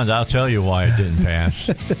vote. around. I'll tell you why it didn't pass.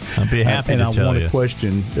 I'll be happy and to I tell want you. to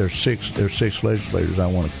question. There's six legislators I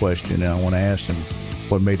want to question, and I want to ask them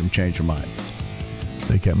what made them change their mind.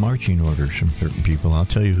 They got marching orders from certain people. I'll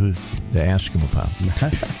tell you who to ask them about.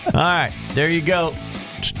 All right, there you go.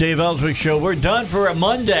 It's Dave Elswick Show. We're done for a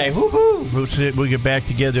Monday. Woohoo! We'll get back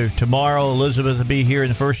together tomorrow. Elizabeth will be here in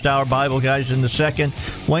the first hour. Bible Guys in the second.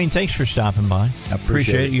 Wayne, thanks for stopping by. I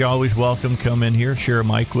appreciate it. You're always welcome. Come in here. Share a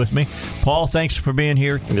mic with me. Paul, thanks for being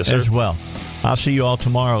here Yes, sir. as well. I'll see you all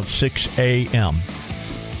tomorrow at 6 a.m.